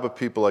job of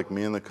people like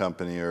me in the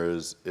company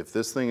is, if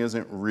this thing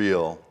isn't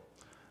real,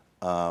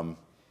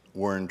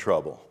 we're in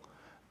trouble.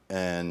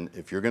 And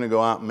if you're going to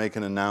go out and make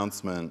an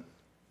announcement,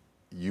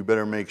 you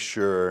better make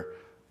sure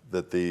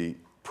that the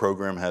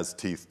program has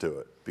teeth to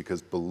it.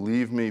 Because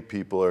believe me,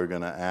 people are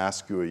going to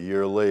ask you a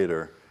year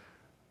later,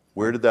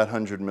 where did that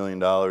 $100 million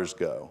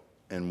go?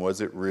 And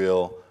was it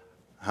real?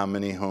 How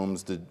many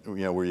homes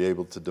were you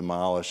able to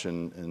demolish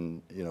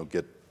and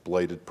get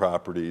blighted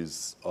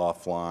properties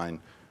offline?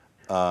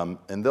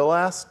 And they'll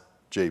ask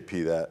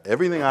JP that.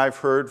 Everything I've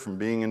heard from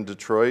being in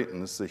Detroit,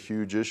 and this is a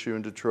huge issue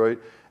in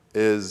Detroit,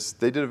 is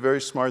they did a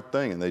very smart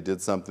thing, and they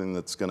did something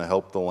that's going to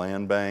help the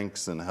land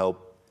banks and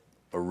help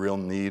a real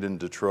need in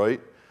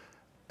Detroit.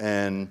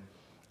 And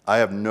I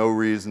have no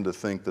reason to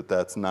think that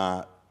that's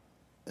not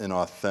an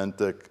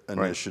authentic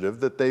initiative,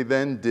 right, that they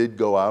then did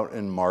go out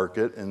and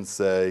market and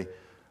say,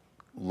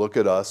 look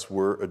at us,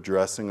 we're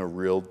addressing a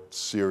real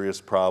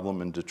serious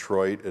problem in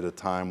Detroit at a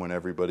time when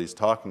everybody's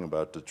talking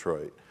about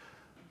Detroit.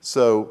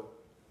 So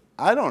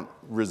I don't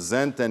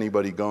resent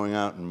anybody going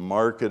out and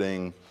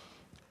marketing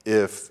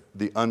if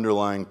the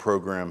underlying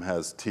program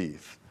has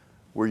teeth.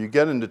 Where you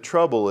get into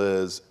trouble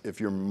is if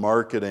you're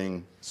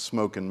marketing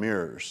smoke and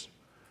mirrors.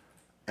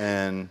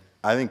 And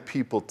I think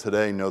people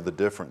today know the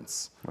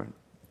difference. Right.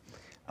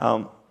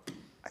 I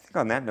think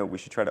on that note, we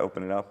should try to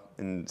open it up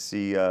and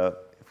see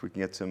if we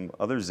can get some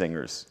other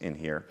zingers in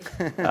here.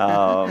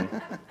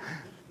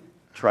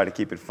 Try to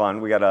keep it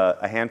fun. We got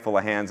a handful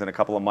of hands and a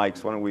couple of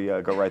mics. Why don't we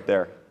go right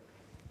there?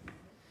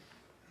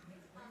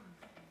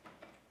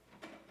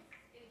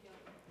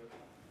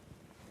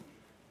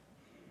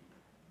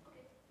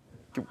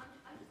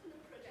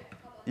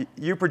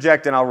 You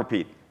project and I'll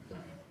repeat.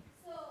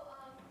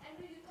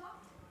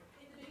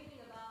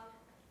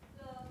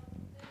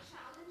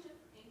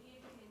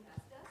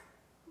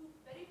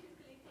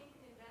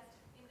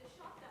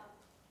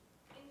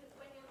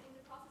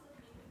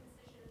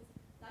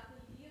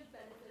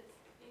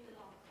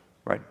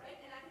 Right.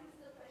 And I think this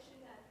is a question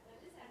that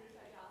Andrew tried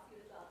to ask you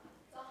as well.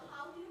 So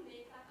how do you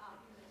make that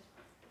argument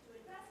to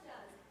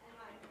investors? And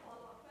my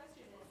follow-up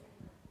question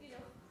is,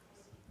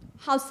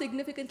 how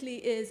significantly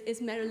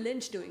is Merrill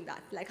Lynch doing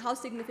that? Like, how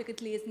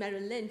significantly is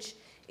Merrill Lynch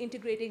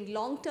integrating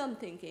long-term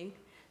thinking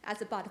as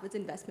a part of its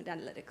investment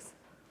analytics?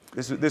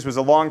 This was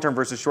a long-term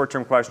versus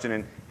short-term question,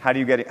 and how do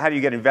you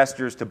get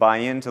investors to buy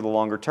into the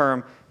longer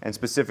term, and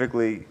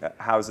specifically,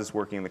 how is this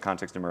working in the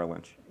context of Merrill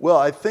Lynch? Well,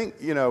 I think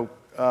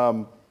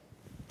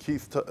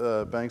Keith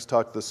Banks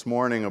talked this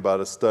morning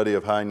about a study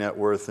of high net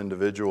worth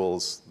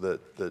individuals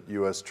that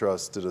U.S.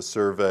 Trust did a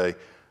survey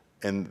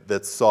and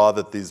that saw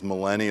that these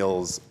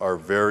millennials are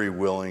very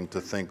willing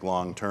to think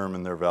long term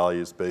in their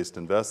values-based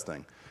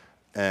investing.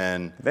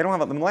 And the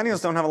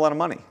millennials don't have a lot of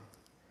money.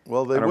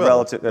 Well, they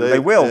will. They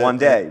will one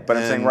day, but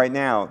I'm saying right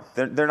now,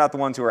 they're not the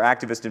ones who are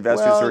activist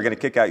investors who are going to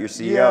kick out your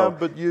CEO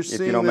if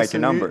you don't make your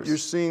numbers. You're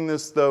seeing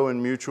this, though,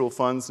 in mutual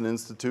funds and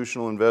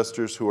institutional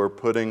investors who are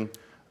putting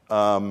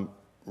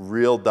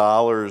real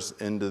dollars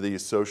into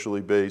these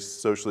socially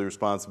based, socially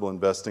responsible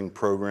investing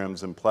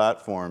programs and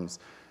platforms.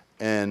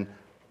 And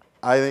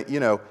I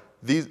think,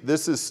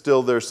 this is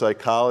still their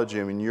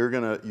psychology. I mean,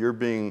 you're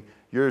being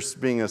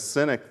a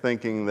cynic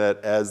thinking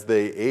that as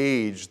they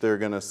age, they're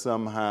going to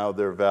somehow,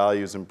 their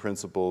values and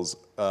principles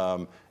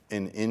and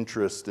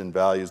interest in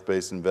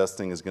values-based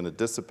investing is going to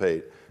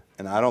dissipate.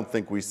 And I don't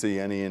think we see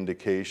any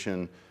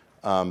indication,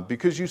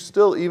 because you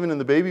still, even in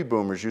the baby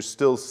boomers, you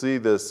still see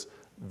this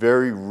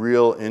very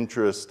real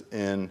interest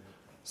in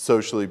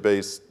socially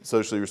based,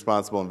 socially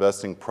responsible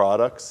investing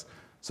products.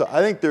 So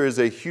I think there is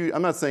a huge,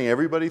 I'm not saying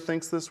everybody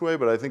thinks this way,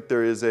 but I think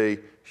there is a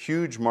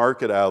huge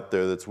market out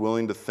there that's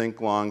willing to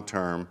think long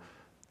term,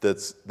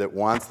 that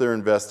wants their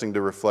investing to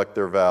reflect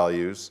their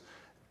values,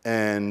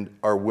 and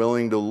are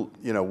willing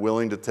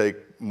to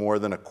take more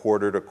than a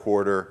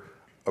quarter-to-quarter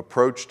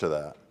approach to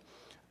that.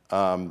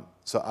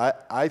 So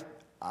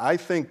I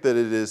think that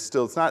it is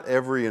still, it's not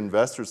every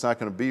investor, it's not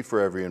going to be for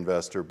every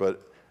investor,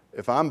 but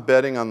if I'm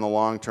betting on the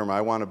long term,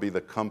 I want to be the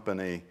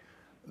company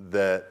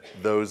that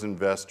those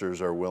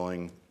investors are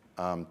willing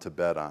to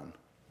bet on.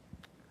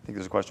 I think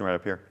there's a question right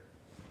up here.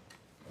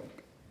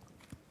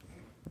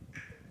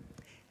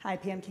 Hi,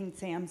 Pam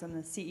King-Sams. I'm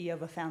the CEO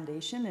of a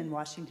foundation in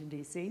Washington,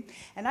 D.C.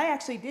 And I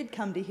actually did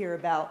come to hear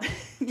about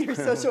your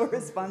social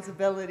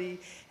responsibility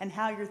and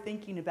how you're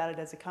thinking about it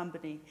as a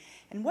company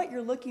and what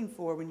you're looking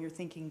for when you're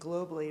thinking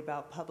globally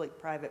about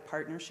public-private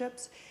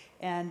partnerships.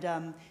 And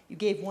you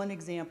gave one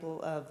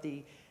example of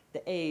the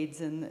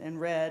AIDS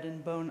and Red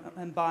and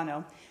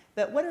Bono.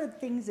 But what are the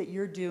things that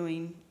you're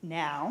doing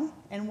now,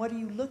 and what are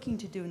you looking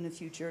to do in the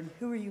future, and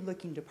who are you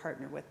looking to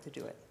partner with to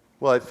do it?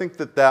 Well, I think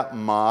that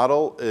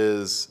model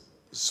is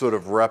sort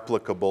of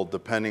replicable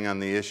depending on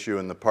the issue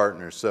and the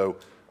partner. So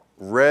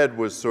Red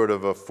was sort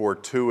of a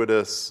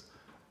fortuitous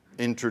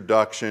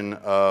introduction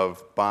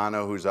of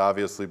Bono, who's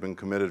obviously been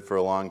committed for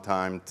a long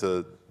time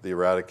to the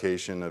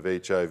eradication of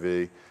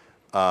HIV,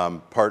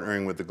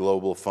 partnering with the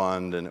Global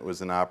Fund, and it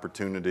was an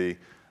opportunity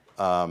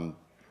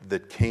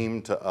that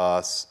came to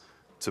us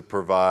to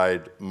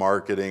provide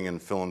marketing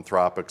and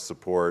philanthropic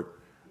support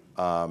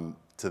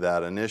to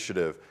that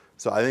initiative.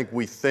 So I think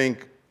we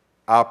think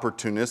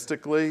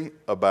opportunistically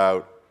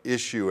about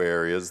issue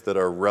areas that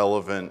are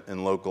relevant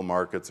in local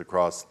markets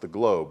across the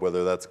globe,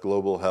 whether that's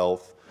global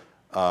health,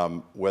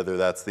 whether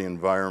that's the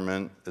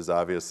environment is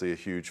obviously a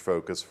huge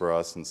focus for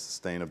us, and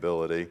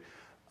sustainability,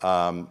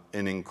 and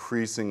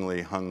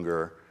increasingly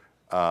hunger,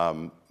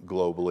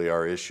 globally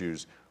are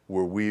issues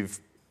where we've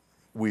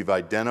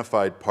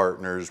identified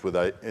partners with,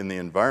 in the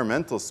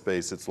environmental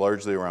space, it's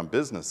largely around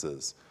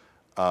businesses.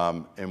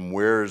 And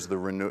where's the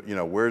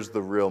where's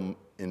the real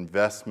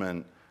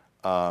investment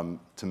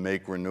to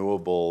make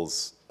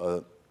renewables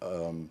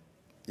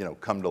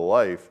come to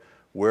life?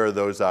 Where are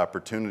those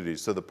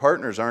opportunities? So the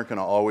partners aren't going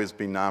to always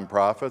be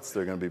nonprofits.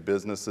 They're going to be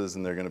businesses,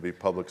 and they're going to be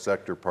public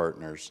sector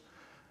partners.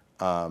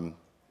 And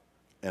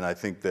I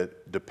think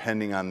that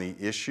depending on the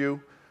issue,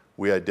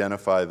 we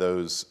identify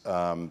those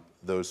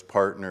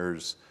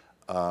partners.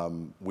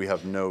 We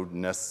have no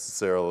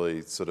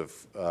necessarily sort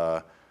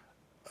of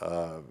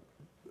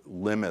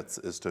limits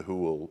as to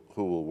who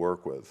we'll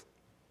work with,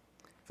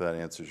 if that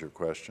answers your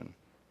question.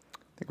 I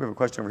think we have a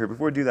question over here.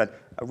 Before we do that,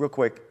 real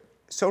quick,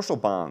 social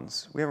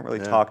bonds. We haven't really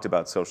talked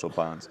about social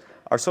bonds.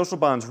 Are social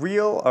bonds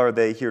real? Are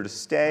they here to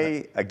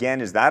stay?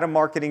 Again, is that a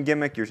marketing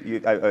gimmick?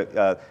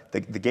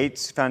 The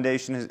Gates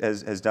Foundation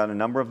has done a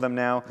number of them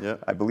now,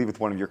 I believe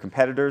with one of your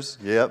competitors.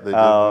 Yeah, they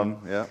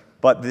did. Yeah.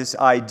 But this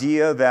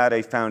idea that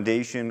a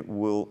foundation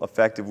will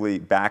effectively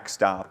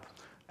backstop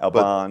a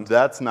bond.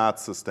 That's not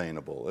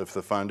sustainable. If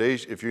you're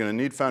going to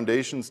need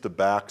foundations to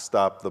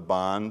backstop the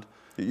bond,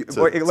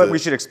 we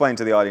should explain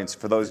to the audience,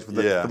 for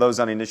those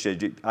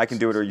uninitiated. I can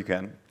do it or you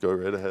can. Go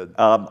right ahead.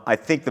 I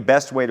think the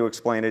best way to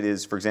explain it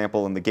is, for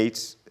example, in the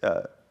Gates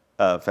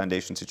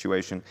Foundation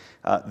situation,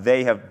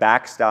 they have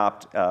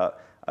backstopped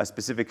a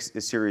specific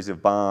series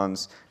of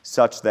bonds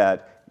such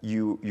that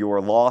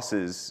your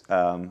losses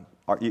are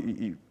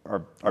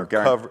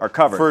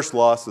covered. First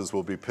losses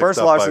will be picked First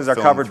up losses by are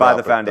covered by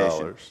the philanthropic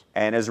foundation, dollars.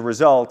 and as a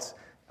result,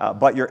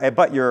 but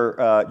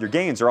your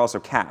gains are also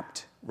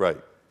capped.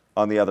 Right.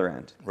 On the other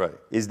end. Right.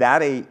 Is that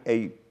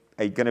going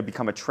to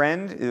become a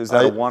trend? Is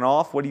that a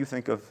one-off? What do you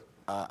think of?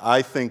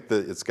 I think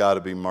that it's got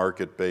to be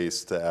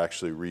market-based to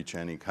actually reach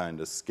any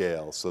kind of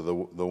scale. So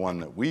the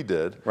one that we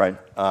did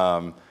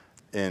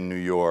in New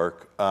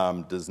York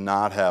does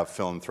not have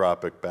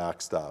philanthropic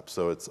backstop.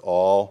 So it's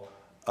all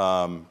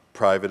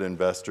private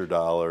investor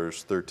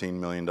dollars, $13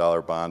 million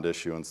bond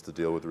issuance to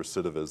deal with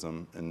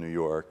recidivism in New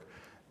York.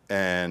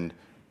 And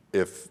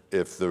if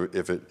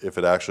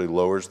it actually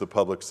lowers the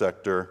public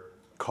sector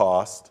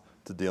cost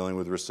to dealing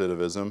with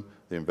recidivism,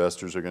 the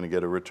investors are going to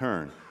get a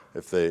return.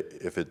 If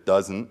it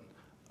doesn't,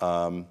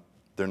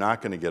 they're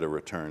not going to get a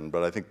return.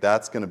 But I think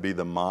that's going to be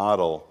the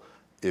model.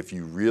 If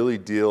you really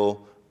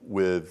deal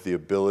with the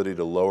ability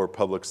to lower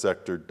public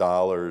sector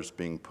dollars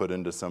being put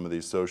into some of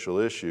these social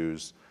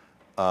issues,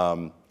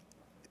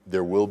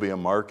 there will be a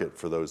market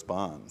for those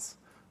bonds.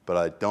 But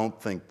I don't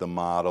think the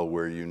model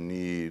where you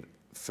need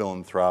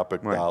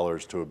philanthropic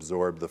dollars to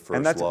absorb the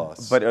first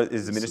loss. But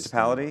is the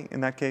municipality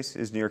in that case,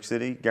 is New York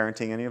City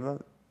guaranteeing any of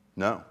that?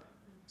 No.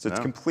 So it's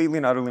completely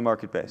and utterly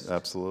market-based?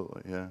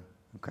 Absolutely, yeah.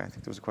 Okay, I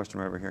think there was a question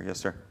right over here. Yes,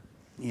 sir.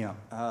 Yeah.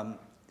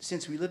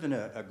 Since we live in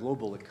a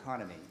global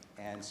economy,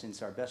 and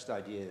since our best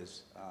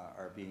ideas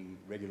are being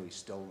regularly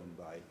stolen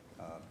by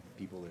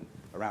people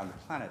around the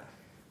planet,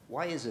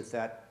 why is it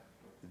that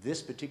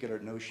this particular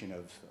notion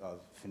of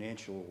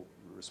financial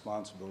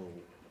responsible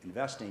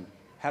investing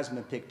hasn't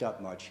been picked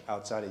up much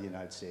outside of the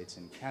United States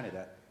and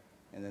Canada?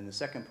 And then the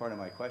second part of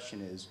my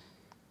question is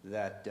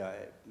that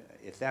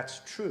if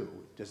that's true,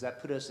 does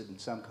that put us in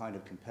some kind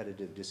of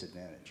competitive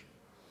disadvantage?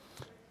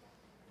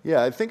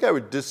 Yeah, I think I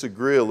would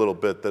disagree a little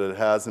bit that it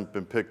hasn't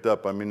been picked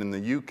up. I mean, in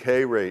the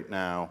UK right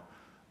now,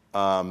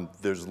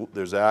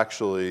 there's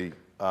actually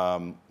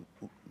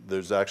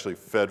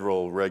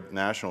federal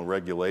national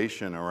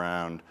regulation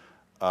around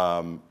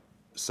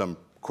some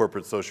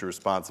corporate social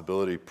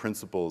responsibility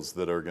principles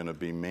that are going to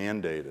be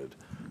mandated.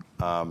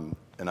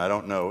 And I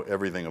don't know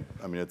everything.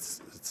 I mean,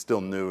 it's still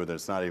new and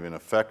it's not even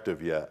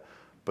effective yet.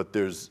 But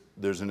there's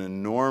an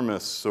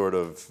enormous sort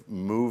of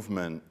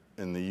movement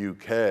in the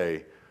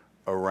UK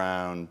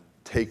around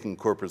taking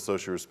corporate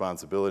social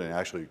responsibility and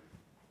actually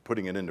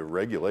putting it into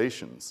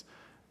regulations.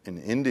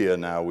 In India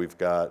now, we've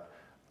got,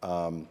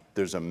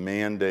 there's a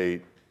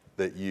mandate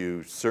that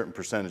certain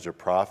percentage of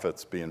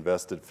profits be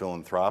invested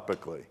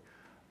philanthropically,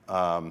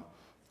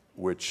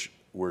 which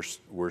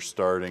we're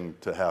starting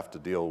to have to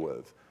deal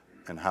with,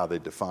 and how they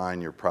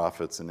define your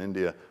profits in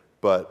India.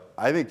 But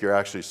I think you're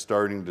actually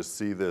starting to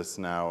see this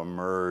now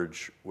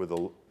emerge with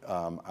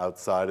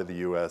outside of the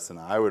US, and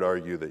I would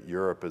argue that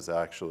Europe is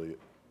actually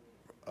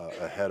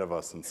ahead of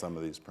us in some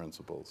of these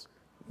principles.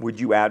 Would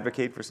you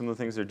advocate for some of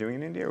the things they're doing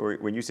in India, or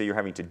when you say you're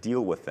having to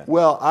deal with them?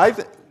 Well, I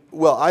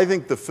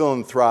think the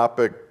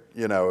philanthropic,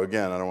 again,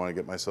 I don't want to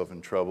get myself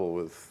in trouble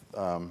with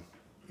the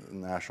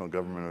national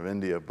government of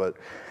India, but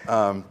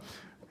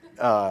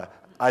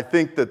I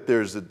think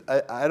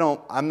that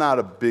I'm not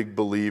a big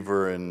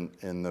believer in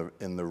the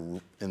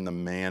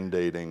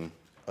mandating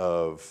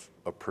of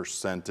a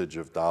percentage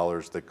of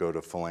dollars that go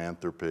to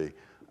philanthropy.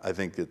 I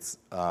think that's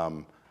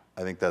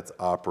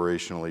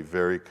operationally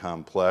very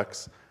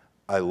complex.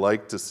 I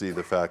like to see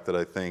the fact that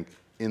I think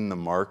in the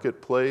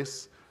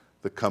marketplace,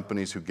 the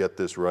companies who get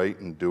this right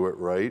and do it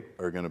right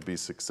are going to be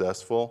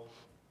successful.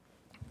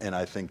 And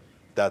I think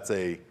that's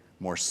a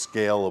more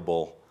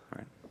scalable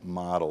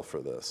model for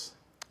this.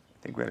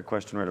 think we had a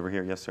question right over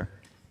here. Yes, sir.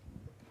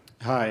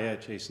 Hi,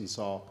 Jason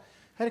Saul.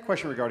 I had a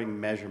question regarding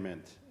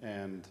measurement,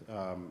 and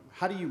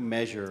how do you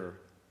measure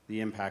the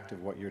impact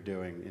of what you're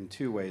doing in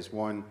two ways?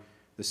 One,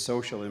 the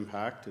social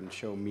impact and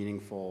show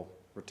meaningful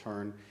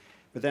return,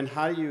 but then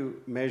how do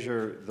you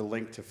measure the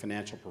link to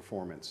financial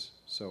performance?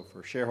 So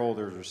for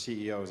shareholders or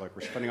CEOs, like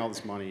we're spending all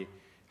this money,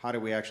 how do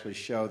we actually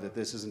show that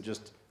this isn't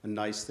just a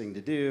nice thing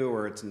to do,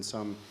 or it's in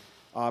some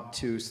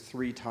obtuse,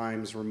 3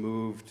 times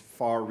removed,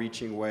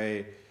 far-reaching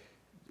way,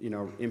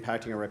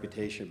 impacting our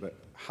reputation, but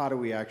how do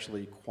we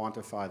actually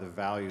quantify the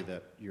value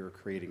that you're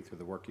creating through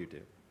the work you do?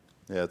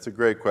 Yeah, it's a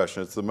great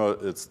question.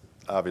 It's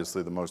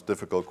obviously the most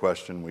difficult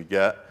question we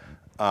get,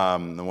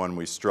 the one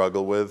we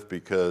struggle with,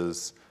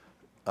 because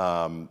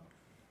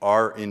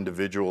our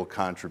individual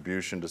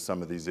contribution to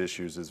some of these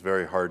issues is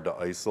very hard to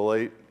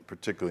isolate,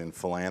 particularly in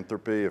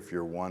philanthropy. If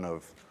you're one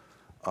of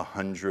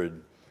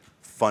 100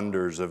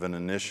 funders of an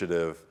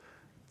initiative,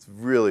 it's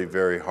really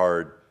very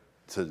hard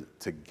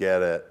to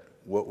get at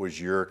what was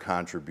your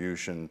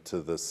contribution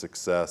to the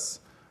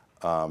success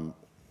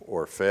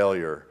or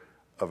failure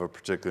of a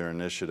particular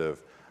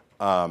initiative.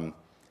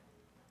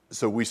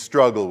 So we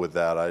struggle with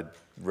that, I'd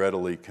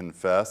readily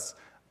confess.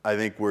 I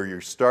think where you're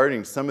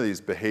starting, some of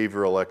these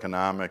behavioral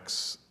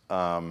economics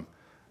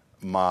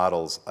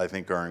models, I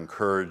think, are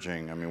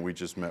encouraging. I mean, we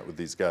just met with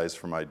these guys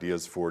from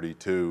Ideas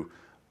 42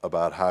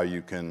 about how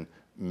you can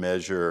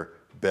measure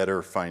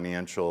better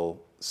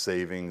financial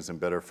savings and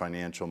better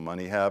financial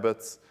money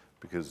habits,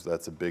 because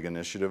that's a big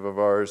initiative of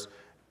ours,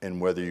 and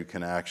whether you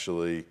can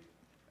actually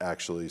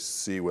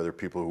see whether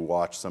people who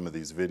watch some of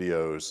these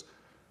videos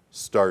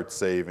start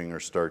saving or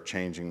start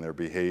changing their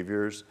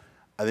behaviors.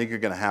 I think you're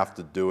going to have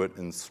to do it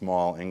in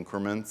small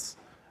increments,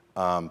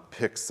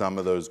 pick some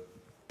of those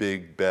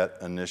big bet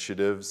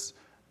initiatives,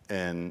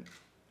 and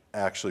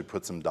actually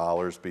put some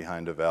dollars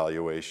behind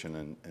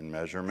evaluation and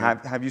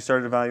measurement. Have you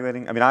started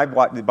evaluating? I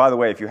mean, by the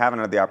way, if you haven't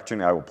had the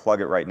opportunity, I will plug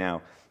it right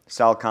now.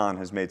 Sal Khan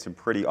has made some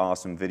pretty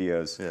awesome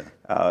videos.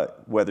 Yeah.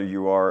 Whether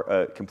you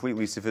are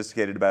completely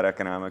sophisticated about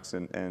economics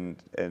and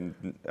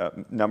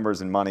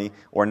numbers and money,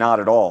 or not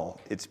at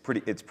all, it's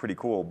pretty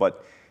cool.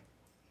 But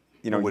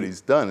what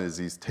he's done is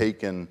he's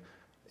taken,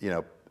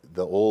 the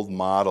old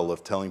model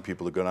of telling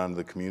people to go down to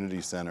the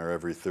community center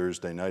every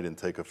Thursday night and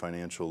take a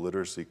financial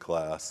literacy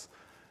class,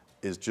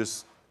 is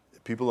just,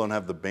 people don't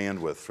have the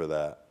bandwidth for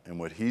that. And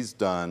what he's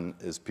done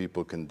is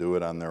people can do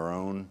it on their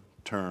own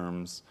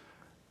terms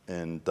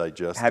and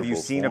digestible Have you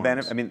seen forms. a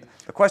benefit? I mean,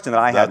 the question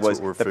that I had That's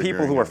was what the we're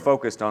people who figuring are out.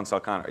 focused on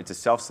Salcano. It's a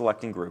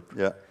self-selecting group.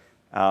 Yeah.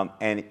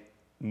 And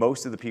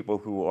most of the people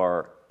who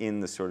are in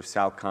the sort of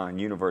Salcon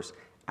universe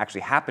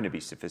actually happen to be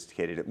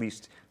sophisticated, at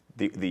least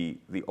the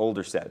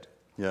older set.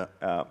 Yeah.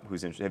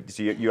 Who's interested.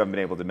 So you haven't been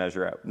able to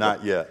measure out.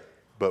 Not yet,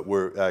 but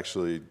we're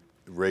actually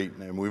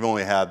rating, and we've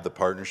only had the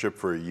partnership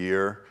for a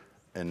year,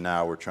 and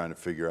now we're trying to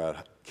figure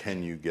out,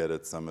 can you get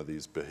at some of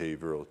these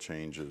behavioral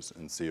changes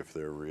and see if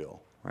they're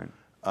real. Right.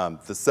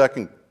 The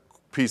second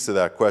piece of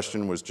that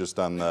question was just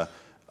on the,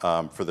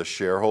 for the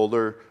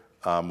shareholder,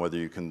 whether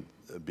you can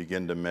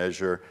begin to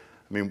measure.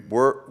 I mean,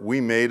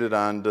 we made it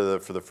onto,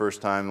 for the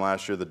first time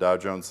last year, the Dow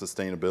Jones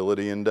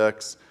Sustainability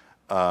Index,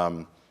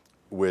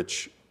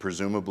 which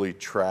presumably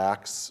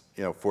tracks,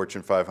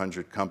 Fortune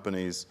 500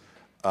 companies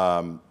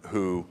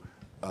who,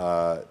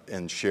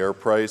 and share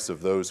price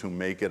of those who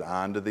make it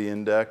onto the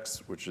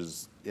index, which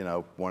is,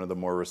 one of the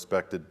more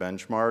respected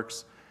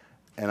benchmarks.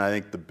 And I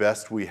think the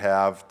best we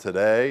have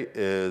today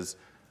is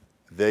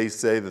they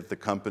say that the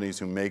companies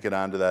who make it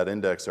onto that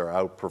index are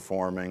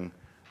outperforming,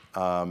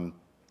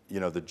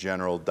 the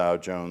general Dow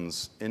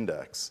Jones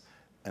index.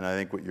 And I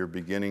think what you're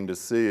beginning to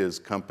see is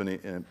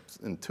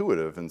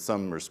intuitive in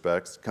some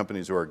respects,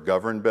 companies who are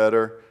governed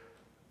better,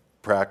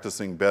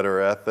 practicing better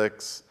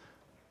ethics,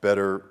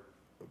 better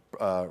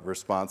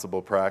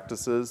responsible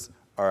practices,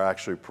 are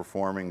actually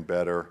performing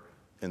better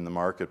in the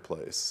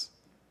marketplace.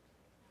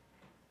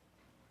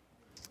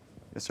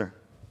 Yes, sir.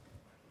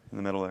 In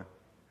the middle there.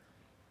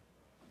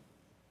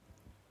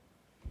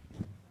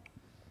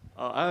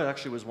 I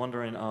actually was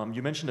wondering,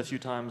 you mentioned a few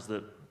times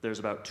that there's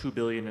about $2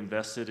 billion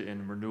invested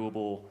in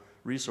renewable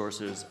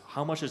resources.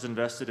 How much is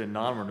invested in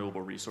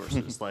non-renewable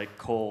resources like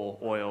coal,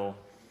 oil,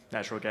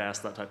 natural gas,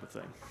 that type of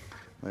thing?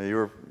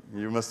 Well,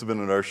 you must have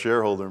been at our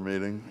shareholder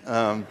meeting.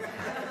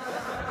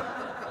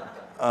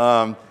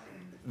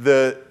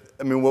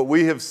 What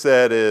we have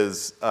said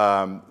is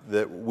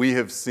that we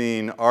have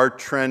seen our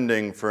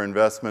trending for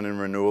investment in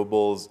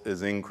renewables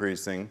is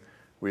increasing.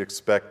 We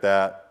expect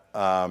that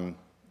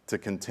to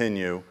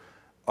continue.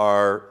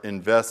 Our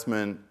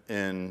investment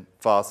in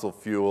fossil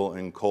fuel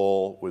and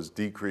coal was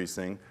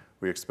decreasing.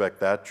 We expect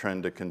that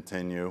trend to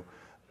continue.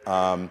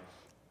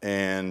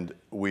 And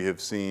we have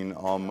seen,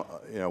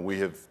 we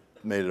have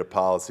made it a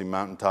policy.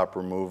 Mountaintop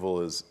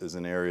removal is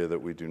an area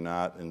that we do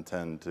not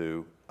intend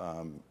to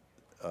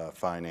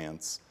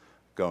finance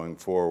going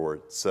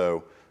forward.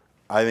 So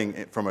I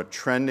think from a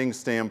trending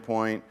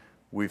standpoint,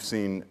 we've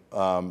seen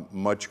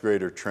much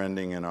greater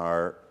trending in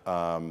our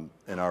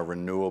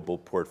renewable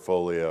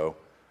portfolio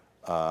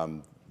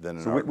than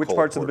in So our which coal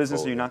parts of the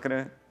business are you portfolio.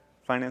 not going to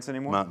finance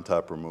anymore?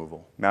 Mountaintop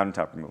removal.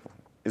 Mountaintop removal.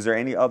 Is there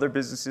any other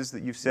businesses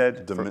that you've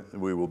said?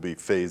 We will be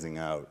phasing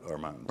out our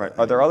mountaintop. Right.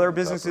 Are there other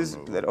mountaintop businesses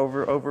removal. that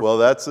over? Well,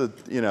 that's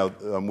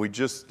we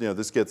just,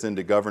 this gets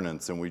into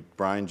governance, and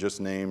Brian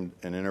just named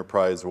an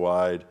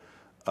enterprise-wide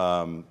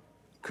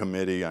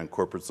committee on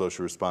corporate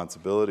social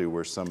responsibility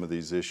where some of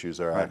these issues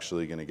are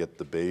actually going to get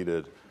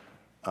debated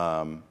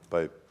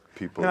by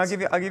people. I'll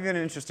give you an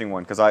interesting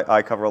one because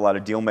I cover a lot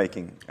of deal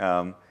making.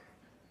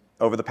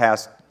 Over the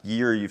past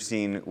year, you've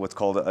seen what's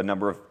called a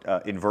number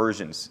of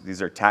inversions.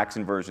 These are tax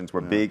inversions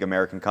where big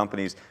American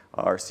companies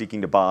are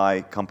seeking to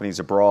buy companies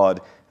abroad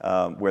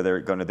where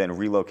they're going to then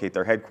relocate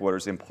their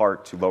headquarters in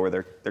part to lower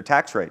their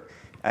tax rate.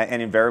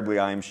 And invariably,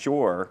 I'm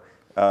sure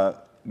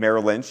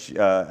Merrill Lynch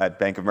at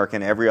Bank of America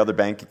and every other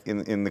bank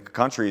in the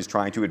country is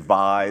trying to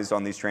advise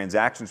on these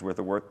transactions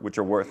which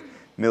are worth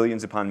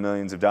millions upon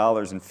millions of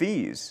dollars in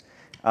fees.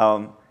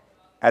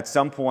 At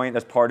some point,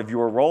 as part of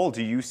your role,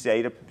 do you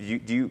say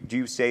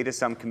to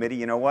some committee,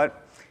 you know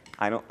what,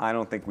 I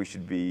don't think we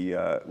should be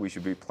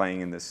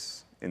playing in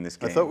this game?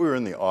 I thought we were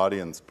in the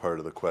audience part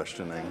of the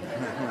questioning.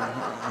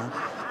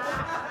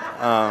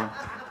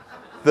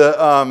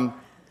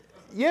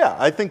 Yeah,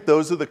 I think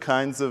those are the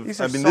kinds of. These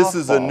are this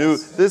is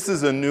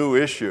a new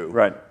issue,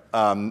 right?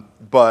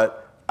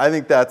 But I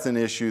think that's an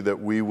issue that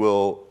we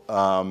will,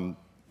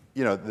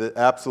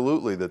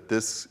 absolutely that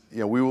this,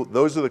 we will.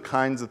 Those are the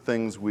kinds of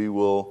things we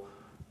will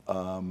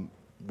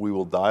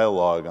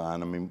dialogue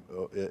on.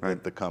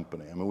 At the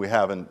company. we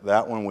haven't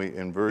that one.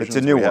 Inversions. It's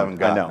a new we one. haven't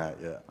gotten that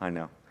yet. I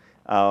know.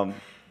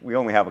 We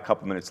only have a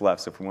couple minutes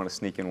left, so if we want to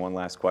sneak in one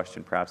last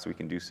question, perhaps we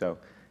can do so.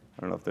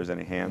 I don't know if there's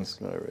any hands.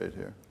 This guy right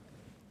here.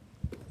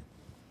 I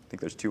think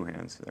there's 2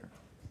 hands there.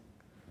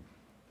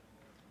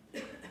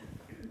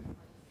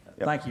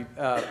 Yep. Thank you.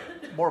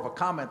 More of a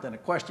comment than a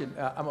question.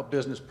 I'm a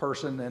business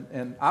person,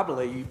 and I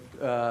believe,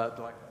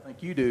 like I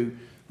think you do,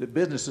 that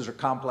businesses are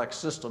complex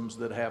systems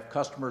that have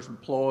customers,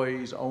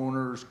 employees,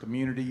 owners,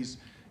 communities,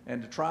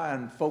 and to try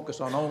and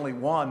focus on only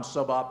one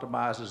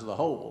sub-optimizes the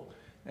whole.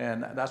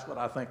 And that's what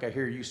I think I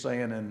hear you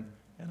saying, and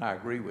I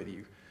agree with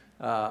you.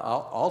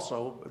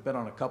 Also, I've been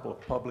on a couple of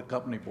public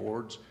company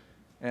boards,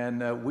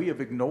 and we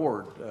have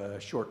ignored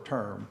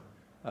short-term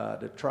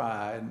to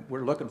try, and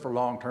we're looking for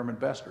long-term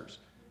investors.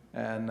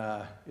 And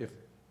if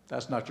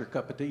that's not your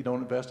cup of tea,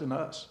 don't invest in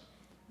us.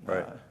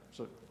 Right.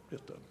 So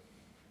just a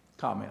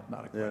comment,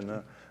 not a question. Yeah,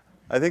 no.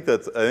 I think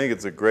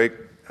it's a great,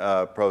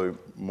 probably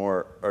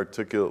more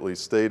articulately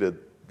stated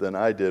than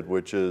I did,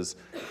 which is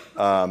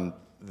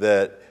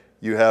that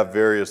you have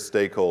various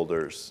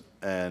stakeholders,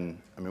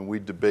 and we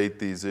debate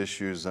these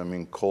issues.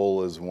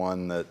 Coal is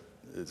one that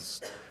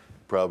is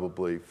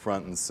probably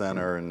front and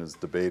center and is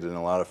debated in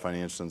a lot of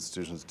financial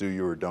institutions. Do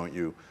you or don't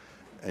you?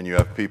 And you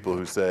have people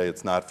who say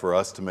it's not for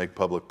us to make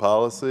public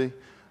policy.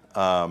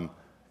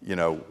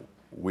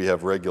 We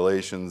have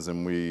regulations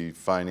and we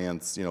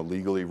finance,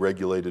 legally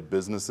regulated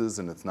businesses,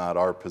 and it's not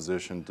our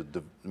position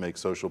to make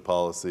social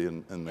policy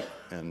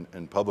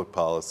and public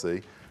policy.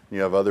 And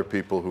you have other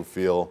people who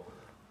feel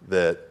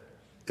that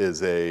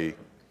is if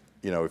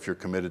you're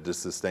committed to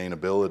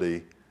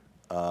sustainability,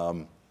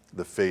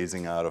 the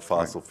phasing out of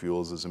fossil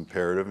fuels is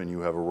imperative, and you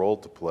have a role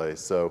to play.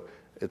 So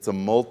it's a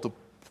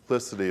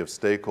multiplicity of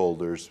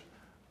stakeholders,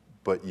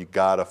 but you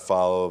got to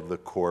follow the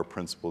core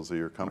principles of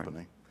your company.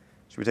 Right.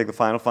 Should we take the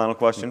final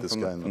question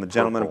from the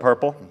gentleman in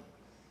purple?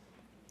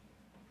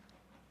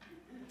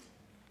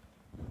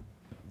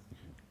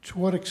 To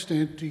what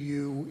extent do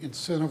you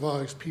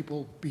incentivize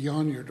people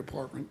beyond your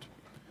department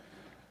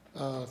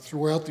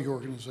throughout the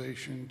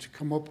organization to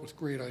come up with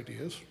great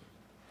ideas?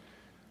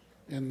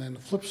 And then the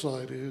flip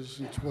side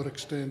is, to what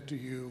extent do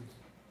you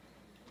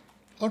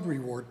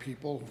unreward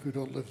people who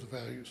don't live the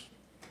values?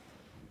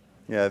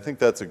 Yeah, I think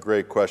that's a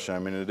great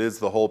question. It is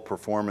the whole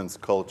performance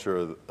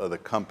culture of the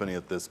company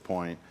at this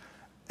point,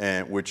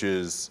 and which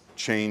is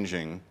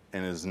changing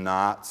and is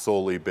not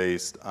solely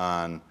based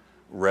on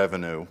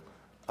revenue,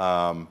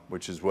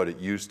 which is what it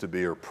used to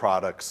be, or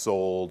products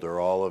sold, or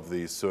all of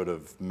these sort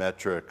of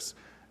metrics.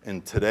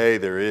 And today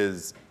there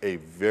is a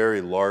very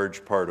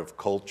large part of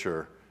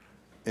culture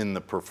in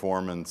the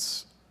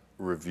performance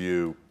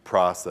review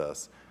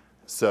process.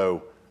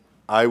 So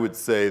I would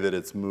say that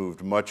it's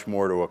moved much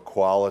more to a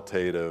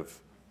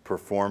qualitative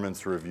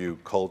performance review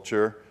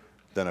culture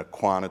than a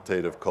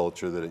quantitative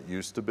culture that it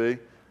used to be.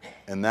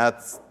 And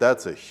that's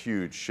a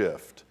huge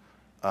shift.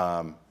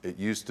 It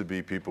used to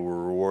be people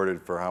were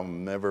rewarded for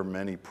however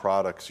many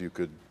products you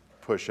could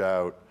push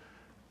out,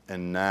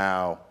 and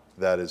now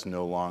that is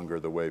no longer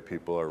the way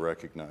people are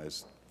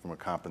recognized from a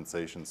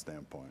compensation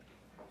standpoint.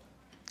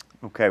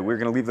 Okay, we're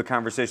going to leave the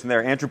conversation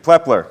there. Andrew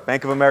Plepler,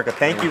 Bank of America,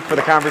 thank you for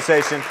the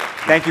conversation.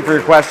 Thank you for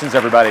your questions,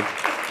 everybody.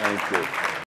 Thank you.